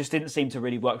 It just didn't seem to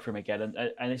really work for him again.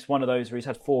 And it's one of those where he's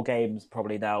had 4 games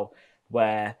probably now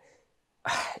where,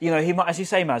 you know, he might, as you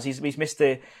say, Maz, he's missed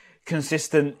the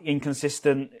consistent,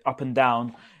 inconsistent, up and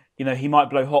down. You know, he might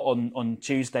blow hot on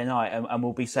Tuesday night, and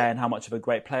we'll be saying how much of a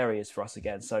great player he is for us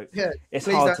again. So it's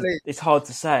hard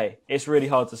to say. It's really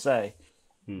hard to say.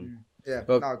 Yeah,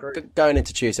 but going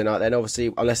into Tuesday night, then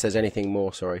obviously, unless there's anything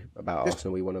more, about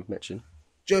Arsenal we want to mention.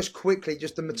 just quickly,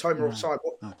 just the Matoma offside.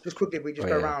 Just quickly, we just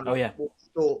go around.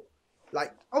 Thought,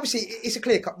 like, obviously, it's a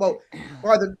clear cut. Well,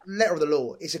 by the letter of the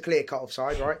law, it's a clear cut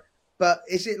offside, right? But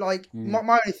is it like my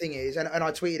only thing is, and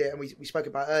I tweeted it, and we spoke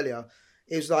about it earlier,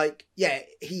 is like,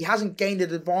 he hasn't gained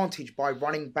an advantage by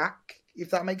running back, if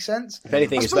that makes sense. If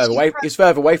anything, he's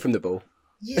further away from the ball.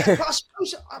 Yeah, but I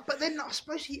suppose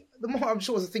the more I'm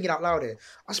sort of thinking out loud here,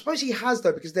 I suppose he has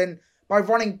though, because then by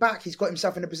running back, he's got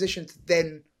himself in a position to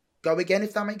then go again,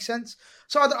 if that makes sense.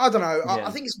 So I don't know. Yeah.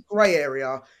 I think it's a grey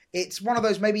area. It's one of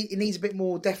those, maybe it needs a bit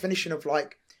more definition of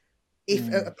like, if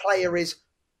a player is,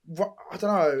 I don't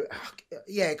know.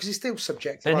 Yeah, because it's still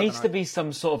subjective. There needs to be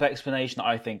some sort of explanation,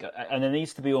 I think, and there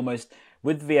needs to be almost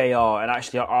with VAR. And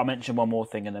actually, I'll mention one more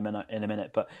thing in a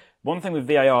minute. But one thing with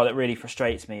VAR that really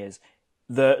frustrates me is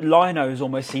the linos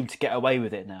almost seem to get away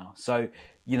with it now. So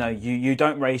you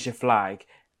don't raise your flag,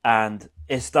 and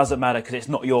it doesn't matter because it's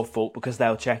not your fault because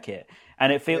they'll check it.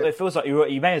 And it feels like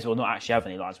you may as well not actually have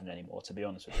any linesmen anymore, to be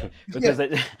honest with you, because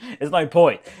there's no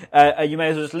point. You may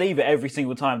as well just leave it every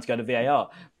single time to go to VAR.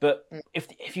 But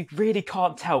if you really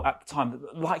can't tell at the time,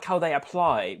 like how they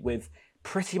apply with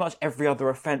pretty much every other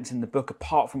offence in the book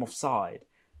apart from offside,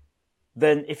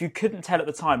 then if you couldn't tell at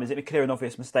the time, is it a clear and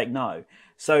obvious mistake? No.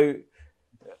 So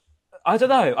I don't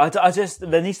know. I just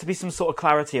there needs to be some sort of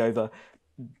clarity over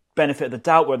benefit of the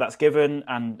doubt where that's given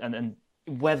and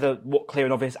whether what clear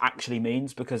and obvious actually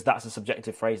means, because that's a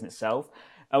subjective phrase in itself.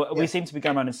 We seem to be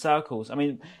going around in circles. I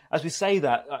mean, as we say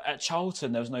that, at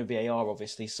Charlton, there was no VAR,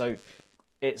 obviously, so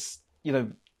it's,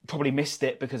 probably missed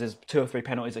it because there's 2 or 3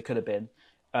 penalties that could have been,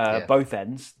 both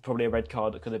ends, probably a red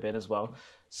card that could have been as well.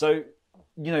 So,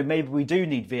 maybe we do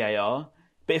need VAR,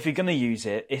 but if you're going to use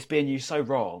it, it's being used so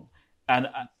wrong. And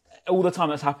all the time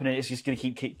that's happening, it's just going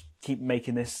to keep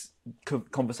making this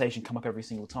conversation come up every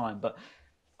single time. But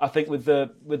I think with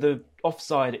the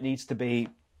offside, it needs to be,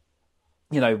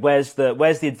 where's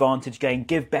the advantage gain?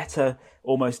 Give better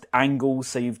almost angles,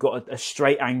 so you've got a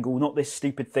straight angle, not this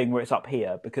stupid thing where it's up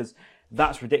here, because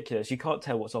that's ridiculous. You can't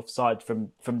tell what's offside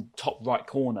from top right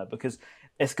corner because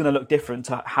it's going to look different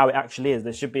to how it actually is.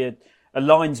 There should be a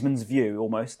linesman's view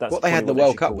almost. That's what they had in the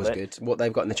World Cup was good. What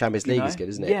they've got in the Champions League is good,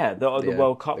 isn't it? Yeah, the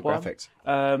World Cup one. Graphics.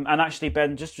 And actually,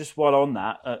 Ben, just while on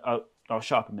that, I'll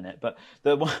shut up a minute. But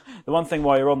the one thing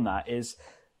while you're on that is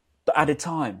the added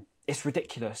time. It's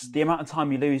ridiculous. The amount of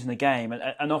time you lose in the game,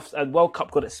 and World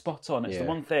Cup got it spot on. It's the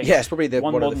one thing. Yeah, it's probably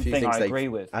one of the few thing things I agree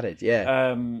with. Added,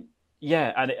 yeah. And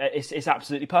it's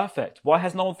absolutely perfect. Why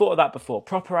has no one thought of that before?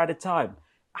 Proper added time.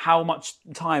 How much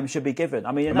time should be given?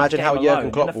 I mean, imagine how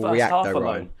Jurgen Klopp will react, though,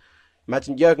 Ryan.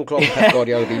 Imagine Jurgen Klopp and Pep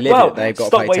Guardiola be livid that they've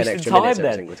got to play 10 extra minutes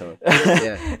every single time.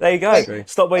 Yeah. There you go.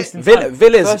 Stop wasting time.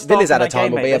 Villa's added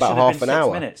time will be about half an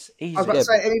hour. I was about to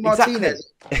say,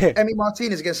 Emi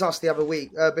Martinez against us the other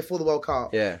week, before the World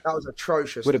Cup. Yeah. That was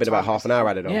atrocious. Would have been about half an hour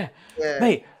added on. Yeah.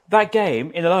 Mate, that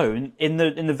game alone, in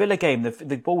the Villa game,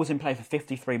 the ball was in play for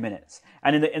 53 minutes.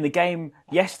 And in the game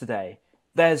yesterday,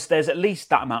 there's at least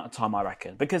that amount of time, I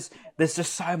reckon, because there's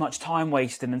just so much time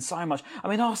wasting and so much. I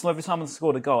mean, Arsenal, every time they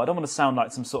scored a goal, I don't want to sound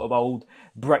like some sort of old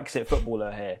Brexit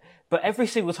footballer here, but every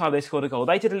single time they scored a goal,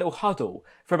 they did a little huddle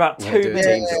for about 2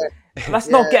 minutes. That's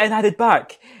not getting added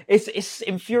back. It's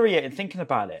infuriating thinking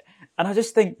about it. And I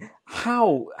just think,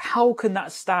 how can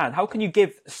that stand? How can you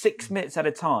give 6 minutes at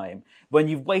a time when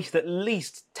you've wasted at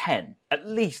least 10? At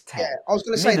least 10. Yeah, I was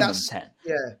going to say that's 10.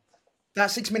 Yeah,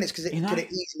 that's 6 minutes because it could have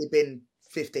easily been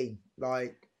 15.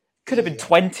 Could have been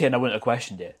 20 and I wouldn't have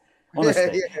questioned it,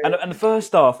 honestly. And the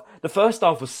first half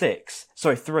was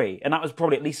 3, and that was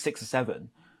probably at least 6 or 7.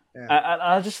 Yeah. And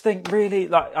I just think,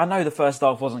 really, I know the first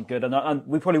half wasn't good, and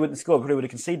we probably wouldn't score, we probably would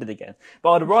have conceded again.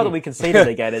 But I'd rather we conceded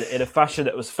again in a fashion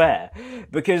that was fair,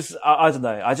 because I don't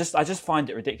know, I just find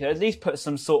it ridiculous. At least put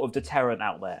some sort of deterrent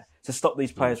out there to stop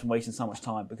these players from wasting so much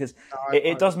time, because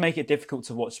it does make it difficult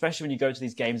to watch, especially when you go to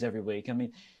these games every week. I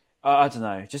mean, I don't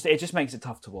know, it just makes it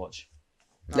tough to watch.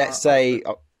 Let's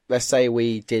say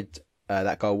we did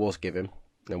that goal was given,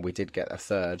 and we did get a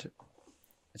third.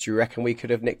 Do you reckon we could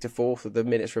have nicked a fourth with the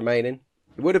minutes remaining?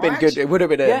 It would have been good. It would have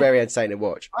been a very entertaining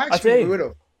watch. I actually think we would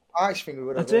have. I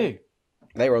do.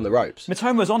 They were on the ropes.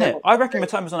 Matoma was on it. I reckon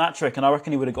Matoma was on that trick, and I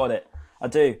reckon he would have got it. I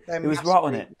do. He was right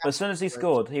on it. But as soon as he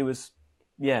scored, he was,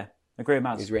 agree with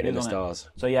Mads. He's written in the stars.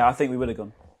 So, I think we would have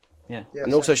gone. Yeah.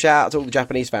 And also shout out to all the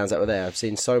Japanese fans that were there. I've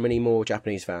seen so many more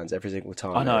Japanese fans every single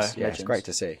time. I know. It's great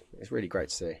to see. It's really great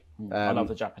to see. I love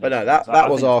the Japanese. But no, that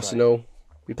was Arsenal.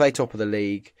 We played top of the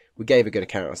league. We gave a good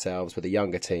account of ourselves with a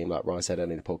younger team, like Ryan said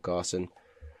earlier in the podcast. And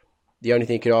the only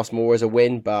thing you could ask more is a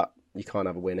win, but you can't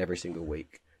have a win every single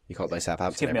week. You can't play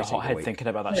Southampton every single week. Give me a hot head thinking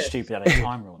about that stupid added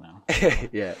time rule now.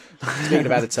 Yeah. Speaking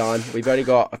of out of time, we've only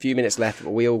got a few minutes left,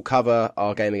 but we'll cover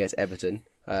our game against Everton.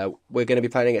 We're going to be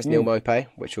playing against Neil Maupay,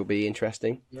 which will be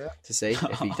interesting to see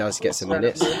if he does get some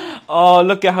minutes. Oh,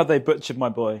 look at how they butchered my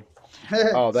boy.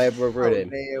 Oh, they were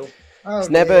ruined him.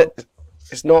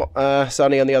 It's not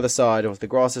sunny on the other side, or the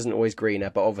grass isn't always greener,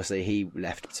 but obviously he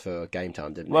left for game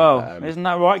time, didn't he? Well, isn't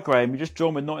that right, Graham? You just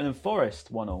drawn with Nottingham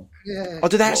Forest 1-1. Yeah. Oh,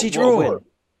 did they actually draw?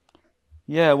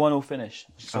 Yeah, 1-1 finish.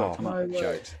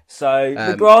 Jokes. So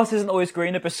the grass isn't always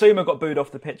greener. Basuma got booed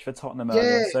off the pitch for Tottenham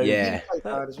earlier. So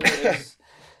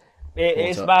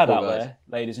it's mad out there,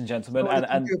 ladies and gentlemen.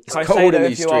 And Caicedo,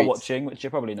 if you are watching, which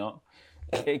you're probably not.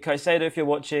 Caicedo, if you're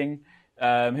watching.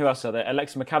 Who else are there?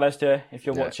 Alexa McAllister, if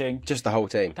you're watching. Just the whole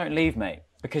team. Don't leave, mate,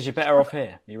 because you're better off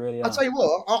here. You really are. I'll tell you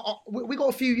what, we got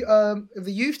a few of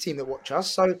the youth team that watch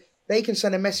us, so they can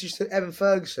send a message to Evan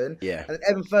Ferguson. Yeah. And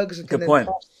Evan Ferguson can pass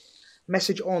a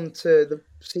message on to the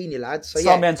senior lads. So,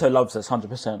 Sarmiento loves us,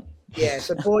 100%. Yeah,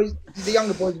 so boys, the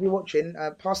younger boys, if you're watching,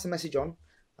 pass the message on.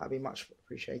 That'd be much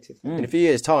appreciated. In a few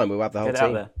years' time, we'll have the whole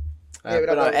team.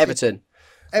 Everton.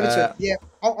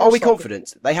 Are we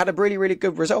confident? They had a really, really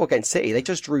good result against City. They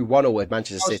just drew 1-1 with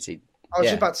Manchester City. I was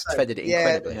just about to say. Defended it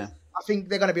incredibly. I think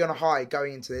they're going to be on a high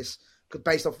going into this,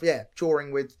 based off,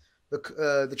 drawing with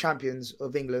the champions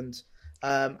of England.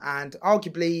 And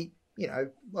arguably,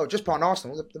 just behind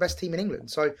Arsenal, the best team in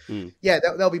England. So,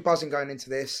 they'll be buzzing going into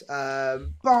this.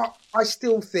 But I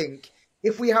still think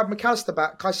if we have McAllister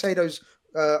back, Caicedo's,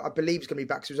 I believe, is going to be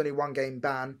back because it was only 1 game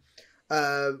ban.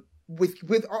 I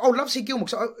would love to see Gilmour,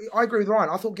 because I agree with Ryan.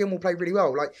 I thought Gilmour played really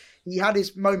well. Like, he had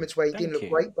his moments where he didn't look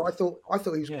great, but I thought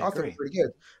he was really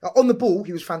good. On the ball,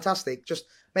 he was fantastic. Just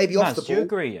maybe off the ball. Do you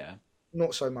agree? Yeah,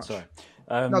 not so much. Sorry.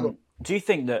 Do you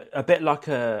think that a bit like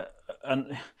the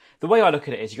way I look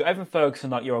at it is, you've got Evan Ferguson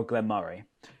like your old Glenn Murray,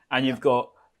 and you've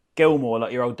got Gilmour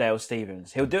like your old Dale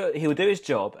Stevens. He'll do his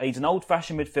job. He's an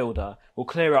old-fashioned midfielder. Will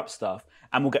clear up stuff,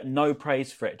 and will get no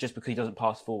praise for it just because he doesn't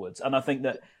pass forwards. And I think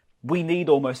that we need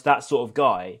almost that sort of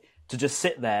guy to just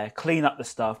sit there, clean up the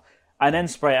stuff, and then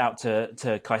spray it out to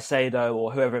Caicedo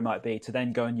or whoever it might be to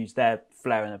then go and use their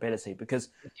flair and ability, because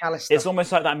it's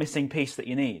almost like that missing piece that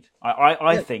you need.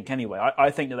 I think, anyway.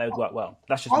 I think that they would work well.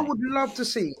 That's just I would love to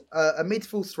see a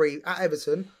midfield 3 at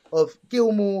Everton of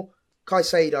Gilmour,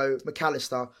 Caicedo,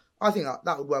 McAllister. I think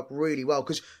that would work really well,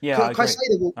 because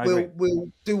Caicedo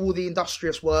will do all the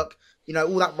industrious work,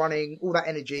 all that running, all that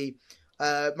energy.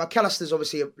 McAllister's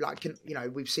obviously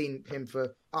we've seen him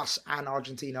for us and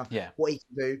Argentina. What he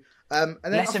can do. And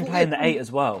then let him play in the 8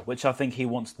 as well, which I think he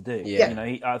wants to do.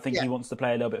 I think he wants to play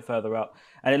a little bit further up,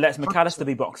 and it lets McAllister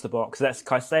be box to box. It lets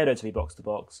Caicedo to be box to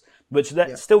box, which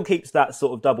still keeps that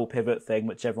sort of double pivot thing,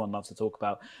 which everyone loves to talk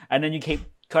about. And then you keep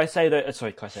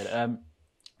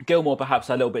Gilmour perhaps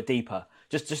a little bit deeper,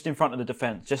 just in front of the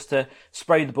defence, just to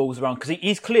spray the balls around, because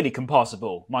he clearly can pass the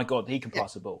ball. My God, he can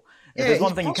pass the ball. If there's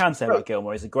one thing you can say about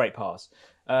Gilmour, he's a great pass.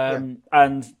 And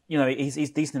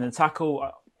he's decent in the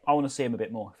tackle. I want to see him a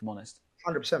bit more, if I'm honest.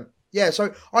 100%. Yeah,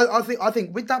 so I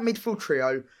think with that midfield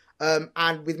trio,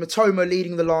 and with Matoma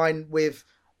leading the line with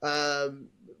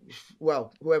whoever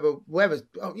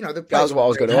the that was what I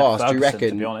was going to ask. Do you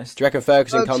reckon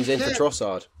Ferguson comes in for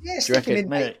Trossard? Yeah, do you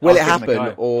reckon? Will it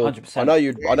happen? Or 100%.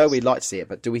 I know we'd like to see it,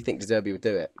 but do we think De Zerbi would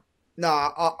do it? No,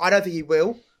 I don't think he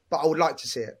will, but I would like to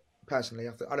see it personally.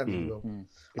 I don't think he will.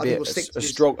 I think he'll stick to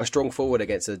a strong forward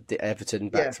against a Everton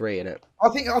back 3 in it. I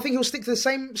think he'll stick to the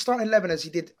same starting 11 as he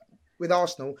did with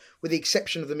Arsenal, with the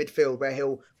exception of the midfield, where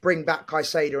he'll bring back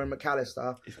Caicedo and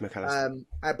McAllister.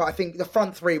 But I think the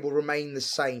front 3 will remain the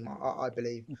same, I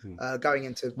believe, going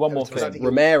into... One more thing.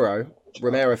 Romero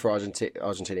for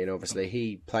Argentinian, obviously,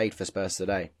 he played for Spurs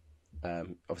today.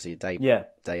 Obviously, a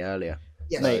day earlier.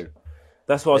 Yes. Mate,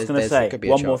 that's what I was going to say.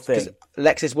 One more thing.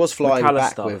 Alexis was flying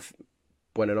back with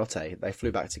Buonanotte. They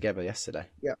flew back together yesterday.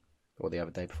 Yeah. Or the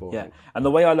other day before. Yeah, and the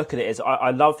way I look at it is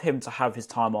I love him to have his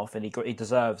time off, and he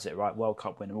deserves it, right? World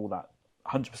Cup win and all that.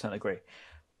 100% agree.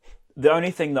 The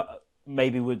only thing that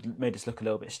maybe made us look a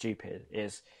little bit stupid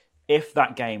is if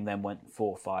that game then went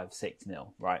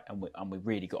 4-5-6-0, right? And we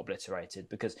really got obliterated,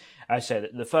 because, as I said,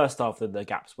 the first half, the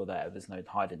gaps were there. There's no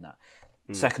hiding that.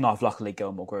 Second half, luckily,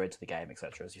 Gilmour grew into the game,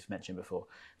 etc., as you've mentioned before.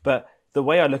 But the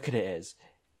way I look at it is,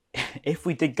 if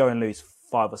we did go and lose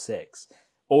 5 or 6,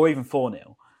 or even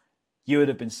 4-0, you would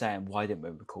have been saying, why didn't we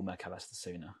recall McAllister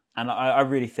sooner? And I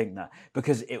really think that,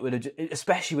 because it would have,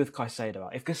 especially with Caicedo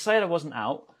out. If Caicedo wasn't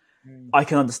out, I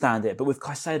can understand it. But with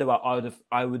Caicedo out,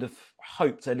 I would have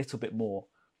hoped a little bit more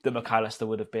that McAllister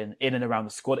would have been in and around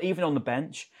the squad, even on the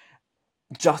bench,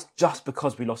 just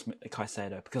because we lost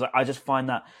Caicedo. Because I just find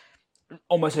that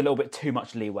almost a little bit too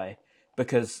much leeway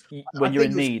because when you're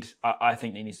in need, I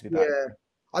think he needs to be back. Yeah,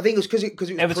 I think it was because it was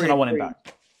Everton. I want him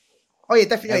back. Oh yeah,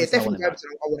 definitely. Yeah, definitely. Everton,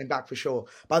 I want him back for sure.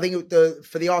 But I think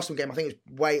for the Arsenal game, I think it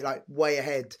was way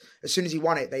ahead. As soon as he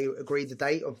won it, they agreed the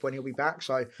date of when he'll be back.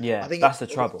 So yeah, I think that's the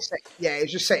trouble. It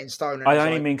was just set in stone. I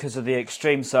only mean because of the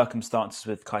extreme circumstances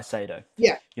with Caicedo.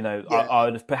 Yeah, I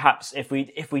would have perhaps if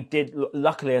we did.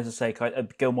 Luckily, as I say,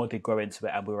 Gilmore did grow into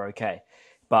it, and we were okay.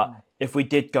 But if we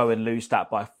did go and lose that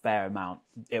by a fair amount,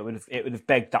 it would have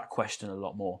begged that question a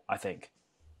lot more, I think.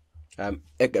 A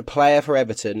player for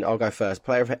Everton, I'll go first.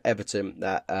 Player for Everton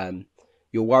that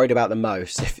you're worried about the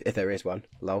most, if there is one,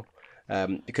 lol.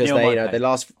 Because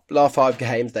the last 5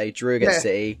 games they drew against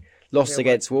City, lost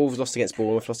against Wolves, lost against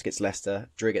Bournemouth, lost against Leicester,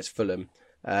 drew against Fulham.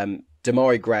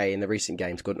 Damari Gray in the recent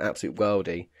games got an absolute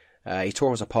worldie. He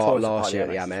tore us apart last year at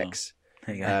the Amex.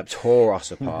 Tore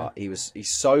us apart. He's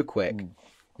so quick.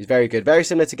 He's very good. Very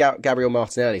similar to Gabriel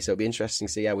Martinelli, so it'll be interesting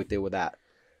to see how we deal with that.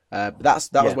 But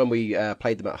that was when we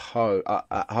played them at home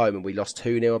and we lost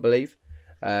 2-0, I believe.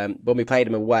 When we played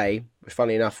them away, which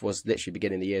funnily enough was literally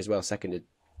beginning of the year as well, 2nd of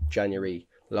January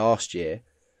last year,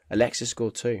 Alexis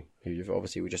scored 2, who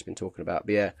obviously we've just been talking about.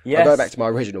 But I'll go back to my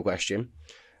original question.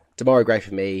 Damari Gray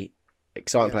for me,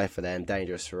 exciting player for them,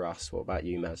 dangerous for us. What about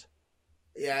you, Maz?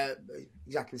 Yeah,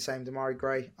 exactly the same. Damari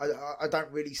Gray. I don't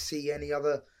really see any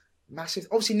other massive.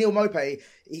 Obviously, Neil Maupay.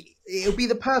 It'll be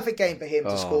the perfect game for him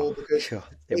to score because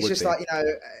it's just like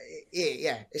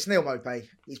it's Neil Maupay.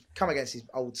 He's come against his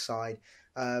old side.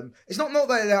 It's not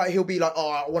that he'll be like,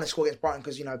 I want to score against Brighton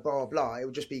because blah blah blah. It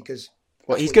will just be because.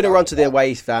 Well, he's going to run to the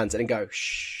away fans and then go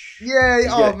shh.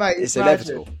 Yeah. Mate, it's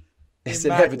inevitable. It's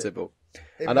inevitable.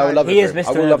 And I will love it.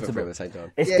 I will love it for him at the same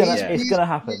time. It's gonna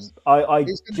happen. I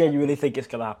genuinely think it's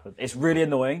gonna happen. It's really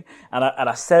annoying, and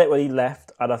I said it when he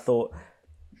left, and I thought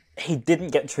he didn't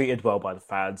get treated well by the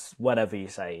fans. Whatever you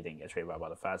say, he didn't get treated well by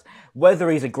the fans. Whether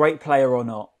he's a great player or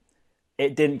not,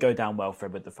 it didn't go down well for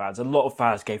him with the fans. A lot of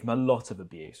fans gave him a lot of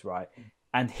abuse, right?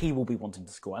 And he will be wanting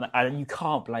to score, and you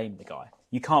can't blame the guy.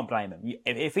 You can't blame him.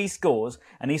 If he scores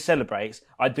and he celebrates,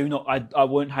 I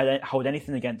won't hold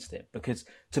anything against it because,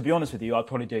 to be honest with you, I'd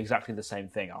probably do exactly the same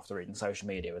thing after reading social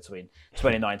media between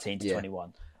 2019 to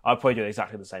 21. I'd probably do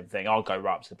exactly the same thing. I'll go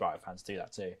right up to the Brighton fans to do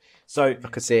that too. So I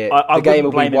could see it. The game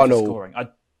will be 1-1.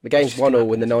 The game's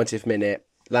 1-1 in the 90th minute.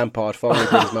 Lampard finally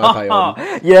brings Maupay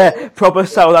on. Yeah, proper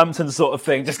Southampton sort of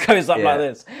thing. Just goes up like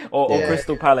this, or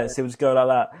Crystal Palace. It would just go like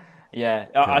that. Yeah,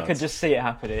 I could just see it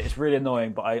happening. It's really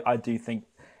annoying, but I do think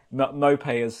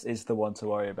Maupay is the one to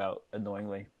worry about,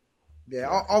 annoyingly. Yeah,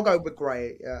 I'll go with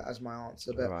Gray as my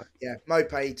answer. But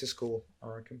Maupay to score, I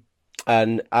reckon.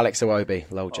 And Alex Iwobi,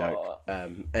 lol joke.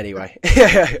 Anyway.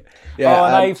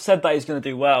 Now you've said that he's going to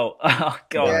do well. Oh,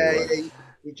 God. Yeah,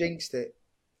 he jinxed it.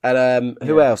 And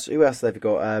who else? Who else have we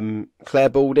got? Claire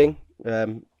Balding.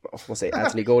 What's it?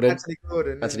 Anthony Gordon.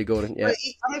 Anthony Gordon, yeah.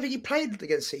 I don't think he played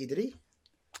against City, did he?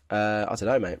 I don't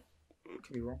know, mate.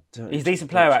 Could be wrong. He's a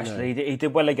decent player, actually. He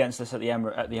did well against us at the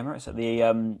Emirates, at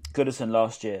the Goodison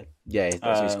last year. Yeah,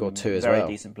 he scored 2 as well. Very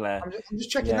decent player. I'm just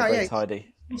checking now. Yeah,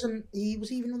 tidy. He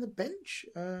was even on the bench.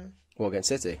 What, against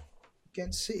City?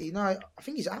 Against City? No, I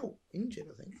think he's out, injured.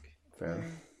 I think. Fair.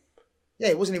 Yeah,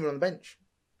 he wasn't even on the bench.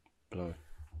 No.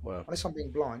 Wow. Unless I'm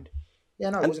being blind.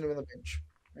 Yeah, no, he wasn't even on the bench.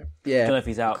 Yeah. I don't know if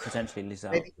he's out. Potentially, he's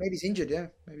out. Maybe he's injured. Yeah,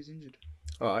 maybe he's injured.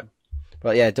 All right.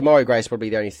 But yeah, Damari Gray is probably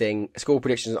the only thing. Score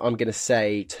predictions, I'm going to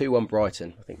say 2-1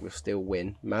 Brighton. I think we'll still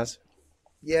win. Maz?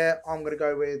 Yeah, I'm going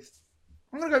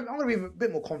to be a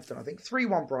bit more confident, I think.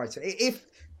 3-1 Brighton. If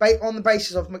on the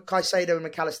basis of Caicedo and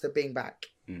McAllister being back.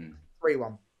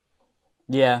 3-1.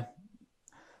 Yeah.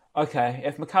 Okay,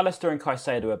 if McAllister and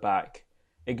Caicedo are back,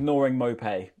 ignoring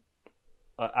Maupay,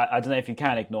 I don't know if you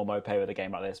can ignore Maupay with a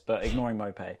game like this, but ignoring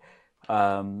Maupay,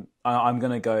 I'm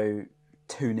going to go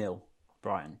 2-0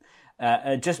 Brighton.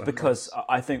 Because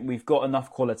I think we've got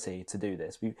enough quality to do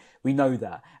this. We know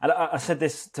that. And I said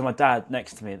this to my dad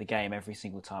next to me at the game every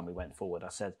single time we went forward. I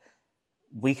said,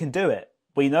 we can do it.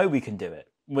 We know we can do it.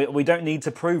 We don't need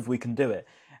to prove we can do it.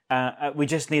 We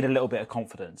just need a little bit of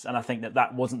confidence. And I think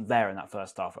that wasn't there in that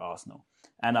first half at Arsenal.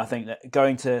 And I think that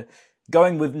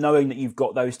going with knowing that you've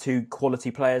got those 2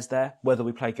 quality players there, whether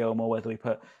we play Gilmore, whether we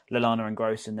put Lallana and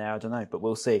Gross in there, I don't know, but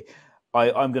we'll see.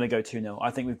 I'm going to go 2-0.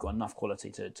 I think we've got enough quality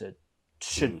to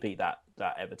should beat that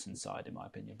Everton side, in my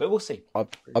opinion. But we'll see. I'll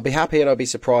be happy and I'll be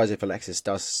surprised if Alexis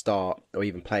does start or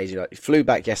even plays. He flew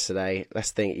back yesterday. Let's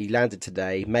think. He landed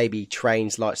today. Maybe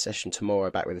trains light session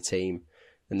tomorrow back with the team.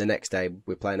 And the next day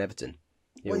we're playing Everton.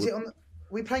 What is it on? Are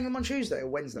we playing him on Tuesday or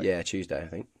Wednesday? Yeah, Tuesday, I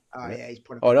think. Yeah, he's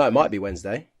probably. Oh, no, it might be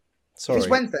Wednesday. Sorry. If it's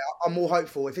Wednesday, I'm more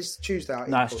hopeful. If it's Tuesday...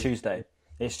 No, it's Tuesday.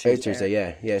 It's Tuesday,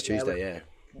 yeah. Yeah, it's Tuesday, yeah.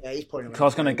 Yeah, he's probably. Because I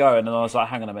was going to go, and then I was like,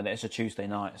 hang on a minute, it's a Tuesday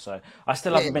night, so I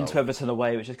still haven't been to Everton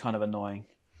away, which is kind of annoying.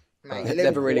 Mate,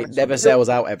 never sells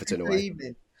out Everton away.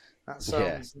 That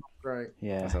sounds not great.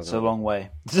 Yeah, it's a long way.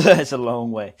 It's a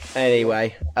long way.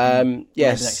 Anyway,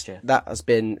 yes, that has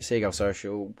been Seagull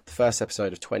Social, the first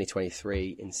episode of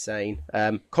 2023. Insane.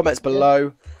 Comments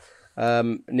below.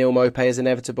 Neil Maupay is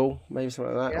inevitable, maybe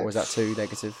something like that, or is that too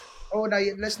negative? Oh no,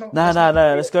 let's not. No.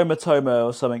 Let's go Matoma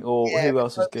or something, or who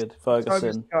else is good?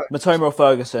 Ferguson, Matoma or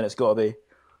Ferguson. It's got to be.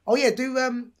 Oh yeah,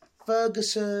 do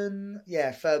Ferguson.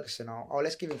 Yeah, Ferguson.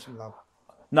 Let's give him some love.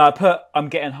 No, I'm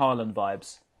getting Haaland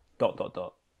vibes. ...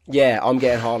 Yeah, I'm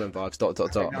getting Haaland vibes. ...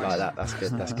 Like that. That's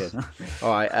good. That's good. All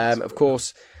right. Of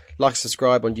course, like,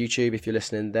 subscribe on YouTube if you're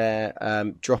listening there.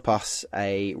 Drop us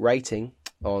a rating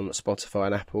on Spotify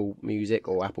and Apple Music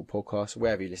or Apple Podcasts,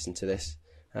 wherever you listen to this.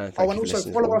 And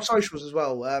also follow our socials as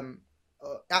well.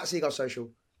 At Seagull Social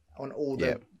on all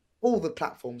the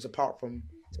platforms apart from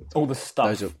TikTok. All the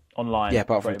stuff online. Yeah,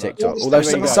 apart from TikTok. Although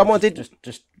someone did.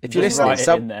 Just if you listen,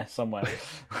 in there somewhere.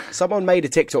 Someone made a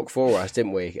TikTok for us,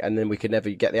 didn't we? And then we could never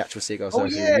get the actual Seagull Social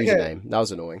username. That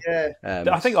was annoying. Yeah.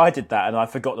 I think I did that and I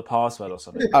forgot the password or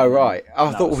something. Oh right.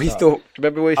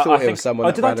 Remember we thought it was someone.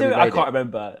 Oh, did I do it? I can't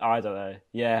remember. I don't know.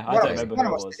 Yeah, I don't remember who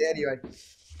it was. Anyway.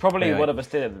 Probably one of us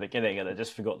did at the beginning and I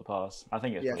just forgot the pass. I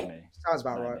think it was probably me. Sounds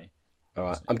about right. All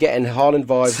right. I'm getting Haaland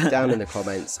vibes down in the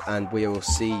comments, and we will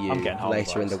see you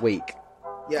later in the week.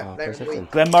 Yeah, later in the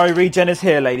week. Glenn Murray Regen is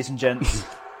here, ladies and gents.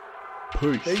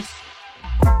 Peace.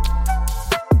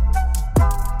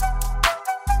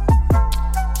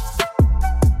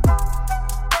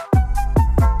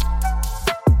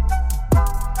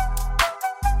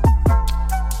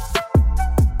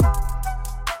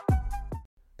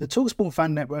 The TalkSport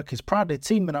Fan Network is proudly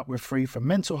teaming up with Free for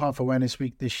Mental Health Awareness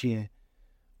Week this year.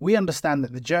 We understand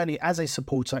that the journey as a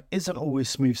supporter isn't always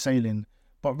smooth sailing,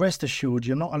 but rest assured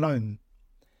you're not alone.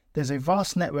 There's a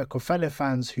vast network of fellow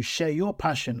fans who share your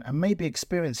passion and may be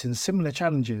experiencing similar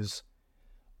challenges.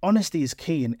 Honesty is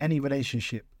key in any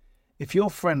relationship. If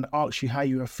your friend asks you how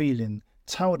you are feeling,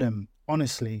 tell them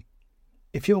honestly.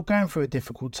 If you're going through a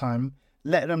difficult time,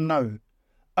 let them know.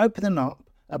 Opening up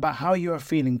about how you are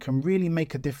feeling can really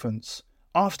make a difference.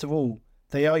 After all,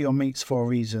 they are your mates for a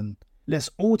reason.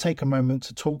 Let's all take a moment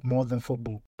to talk more than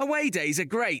football. Away days are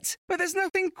great, but there's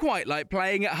nothing quite like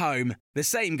playing at home. The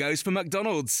same goes for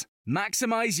McDonald's.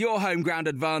 Maximise your home ground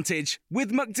advantage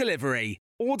with McDelivery.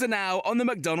 Order now on the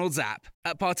McDonald's app.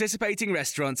 At participating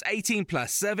restaurants, 18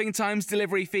 plus, serving times,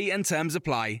 delivery fee and terms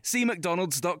apply. See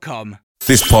mcdonalds.com.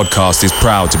 This podcast is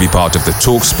proud to be part of the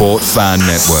TalkSport Fan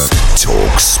Network.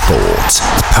 TalkSport.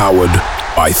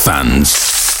 Powered by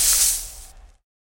fans.